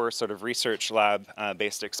hardcore sort of research lab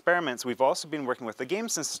based experiments, we've also been working with the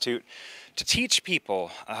Games Institute to teach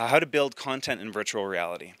people how to build content in virtual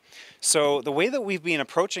reality. So the way that we've been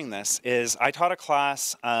approaching this is I taught a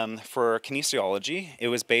class for kinesiology. It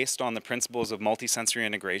was based on the principles of multisensory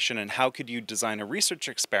integration and how could you design a research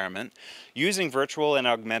experiment using virtual and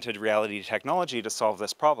augmented reality technology to solve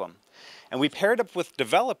this problem. And we paired up with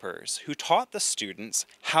developers who taught the students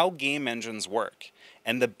how game engines work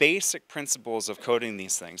and the basic principles of coding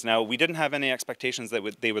these things. Now, we didn't have any expectations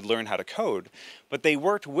that they would learn how to code, but they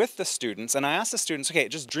worked with the students, and I asked the students, okay,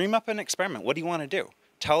 just dream up an experiment. What do you want to do?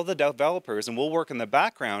 Tell the developers, and we'll work in the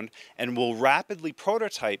background, and we'll rapidly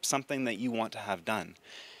prototype something that you want to have done.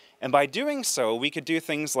 And by doing so, we could do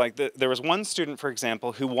things like, there was one student, for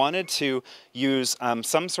example, who wanted to use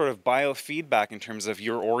some sort of biofeedback in terms of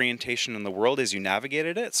your orientation in the world as you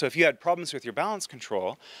navigated it. So if you had problems with your balance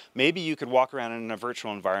control, maybe you could walk around in a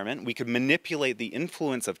virtual environment. We could manipulate the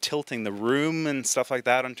influence of tilting the room and stuff like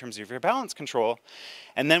that in terms of your balance control.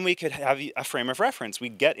 And then we could have a frame of reference.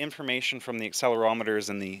 We'd get information from the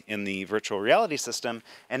accelerometers in the virtual reality system,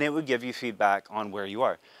 and it would give you feedback on where you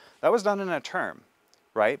are. That was done in a term,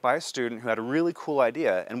 right, by a student who had a really cool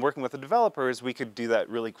idea, and working with the developers, we could do that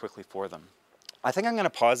really quickly for them. I think I'm going to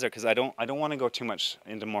pause there because I don't want to go too much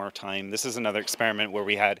into more time. This is another experiment where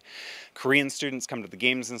we had Korean students come to the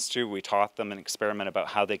Games Institute. We taught them an experiment about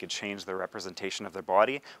how they could change their representation of their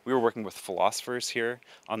body. We were working with philosophers here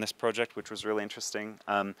on this project, which was really interesting.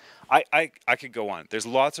 I could go on. There's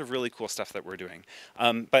lots of really cool stuff that we're doing.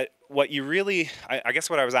 But what you really, I guess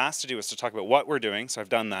what I was asked to do was to talk about what we're doing, so I've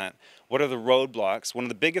done that. What are the roadblocks? One of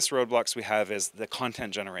the biggest roadblocks we have is the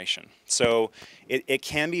content generation. So it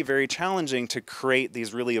can be very challenging to create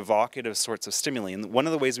these really evocative sorts of stimuli. And one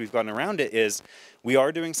of the ways we've gotten around it is we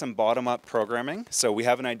are doing some bottom-up programming. So we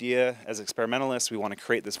have an idea as experimentalists, we want to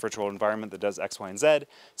create this virtual environment that does X, Y, and Z.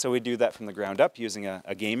 So we do that from the ground up using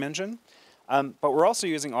a game engine. But we're also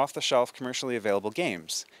using off-the-shelf commercially available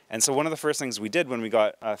games. And so one of the first things we did when we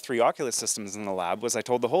got 3 Oculus systems in the lab was I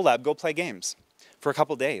told the whole lab, go play games for a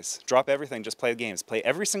couple days. Drop everything, just play games. Play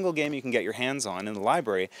every single game you can get your hands on in the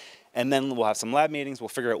library, and then we'll have some lab meetings, we'll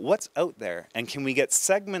figure out what's out there, and can we get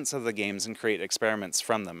segments of the games and create experiments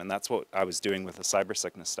from them, and that's what I was doing with the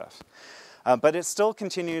cybersickness stuff. But it still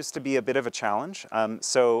continues to be a bit of a challenge.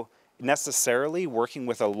 So necessarily working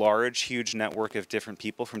with a large, huge network of different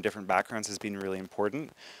people from different backgrounds has been really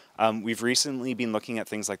important. We've recently been looking at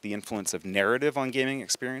things like the influence of narrative on gaming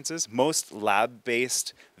experiences. Most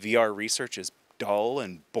lab-based VR research is dull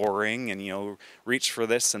and boring and, you know, reach for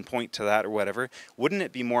this and point to that or whatever. Wouldn't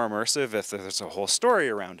it be more immersive if there's a whole story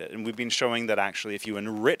around it? And we've been showing that actually if you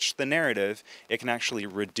enrich the narrative, it can actually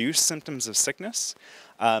reduce symptoms of sickness,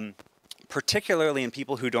 particularly in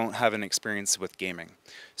people who don't have an experience with gaming.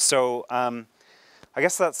 So I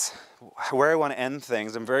guess that's where I want to end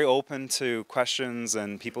things. I'm very open to questions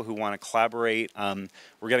and people who want to collaborate.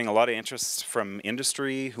 We're getting a lot of interest from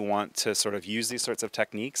industry who want to sort of use these sorts of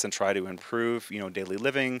techniques and try to improve, you know, daily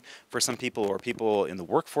living for some people or people in the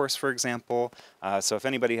workforce, for example. So if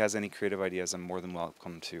anybody has any creative ideas, I'm more than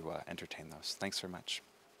welcome to entertain those. Thanks very much.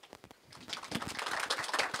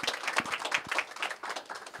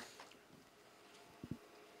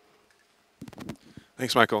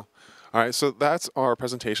 Thanks, Michael. All right, so that's our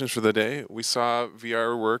presentations for the day. We saw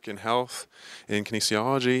VR work in health, in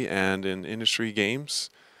kinesiology, and in industry games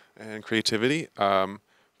and creativity.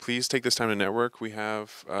 Please take this time to network. We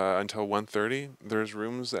have until 1:30. There's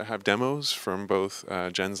rooms that have demos from both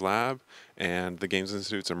Jen's lab and the Games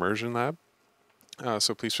Institute's Immersion lab.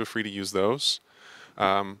 So please feel free to use those.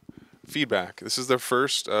 Feedback. This is the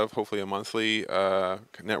first of hopefully a monthly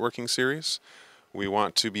networking series. We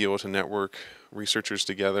want to be able to network researchers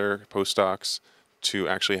together, postdocs, to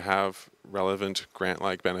actually have relevant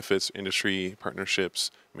grant-like benefits, industry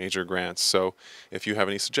partnerships, major grants. So if you have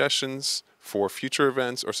any suggestions for future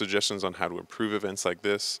events or suggestions on how to improve events like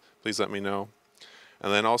this, please let me know.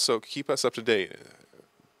 And then also keep us up to date.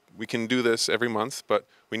 We can do this every month, but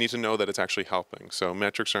we need to know that it's actually helping. So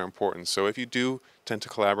metrics are important. So if you do tend to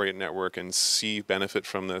collaborate and network and see benefit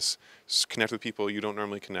from this, connect with people you don't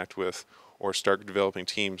normally connect with, or start developing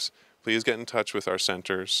teams, please get in touch with our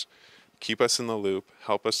centers. Keep us in the loop.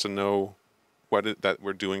 Help us to know that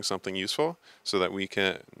we're doing something useful so that we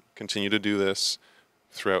can continue to do this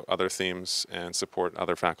throughout other themes and support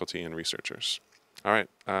other faculty and researchers. All right.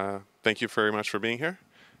 Thank you very much for being here.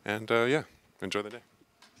 And yeah, enjoy the day.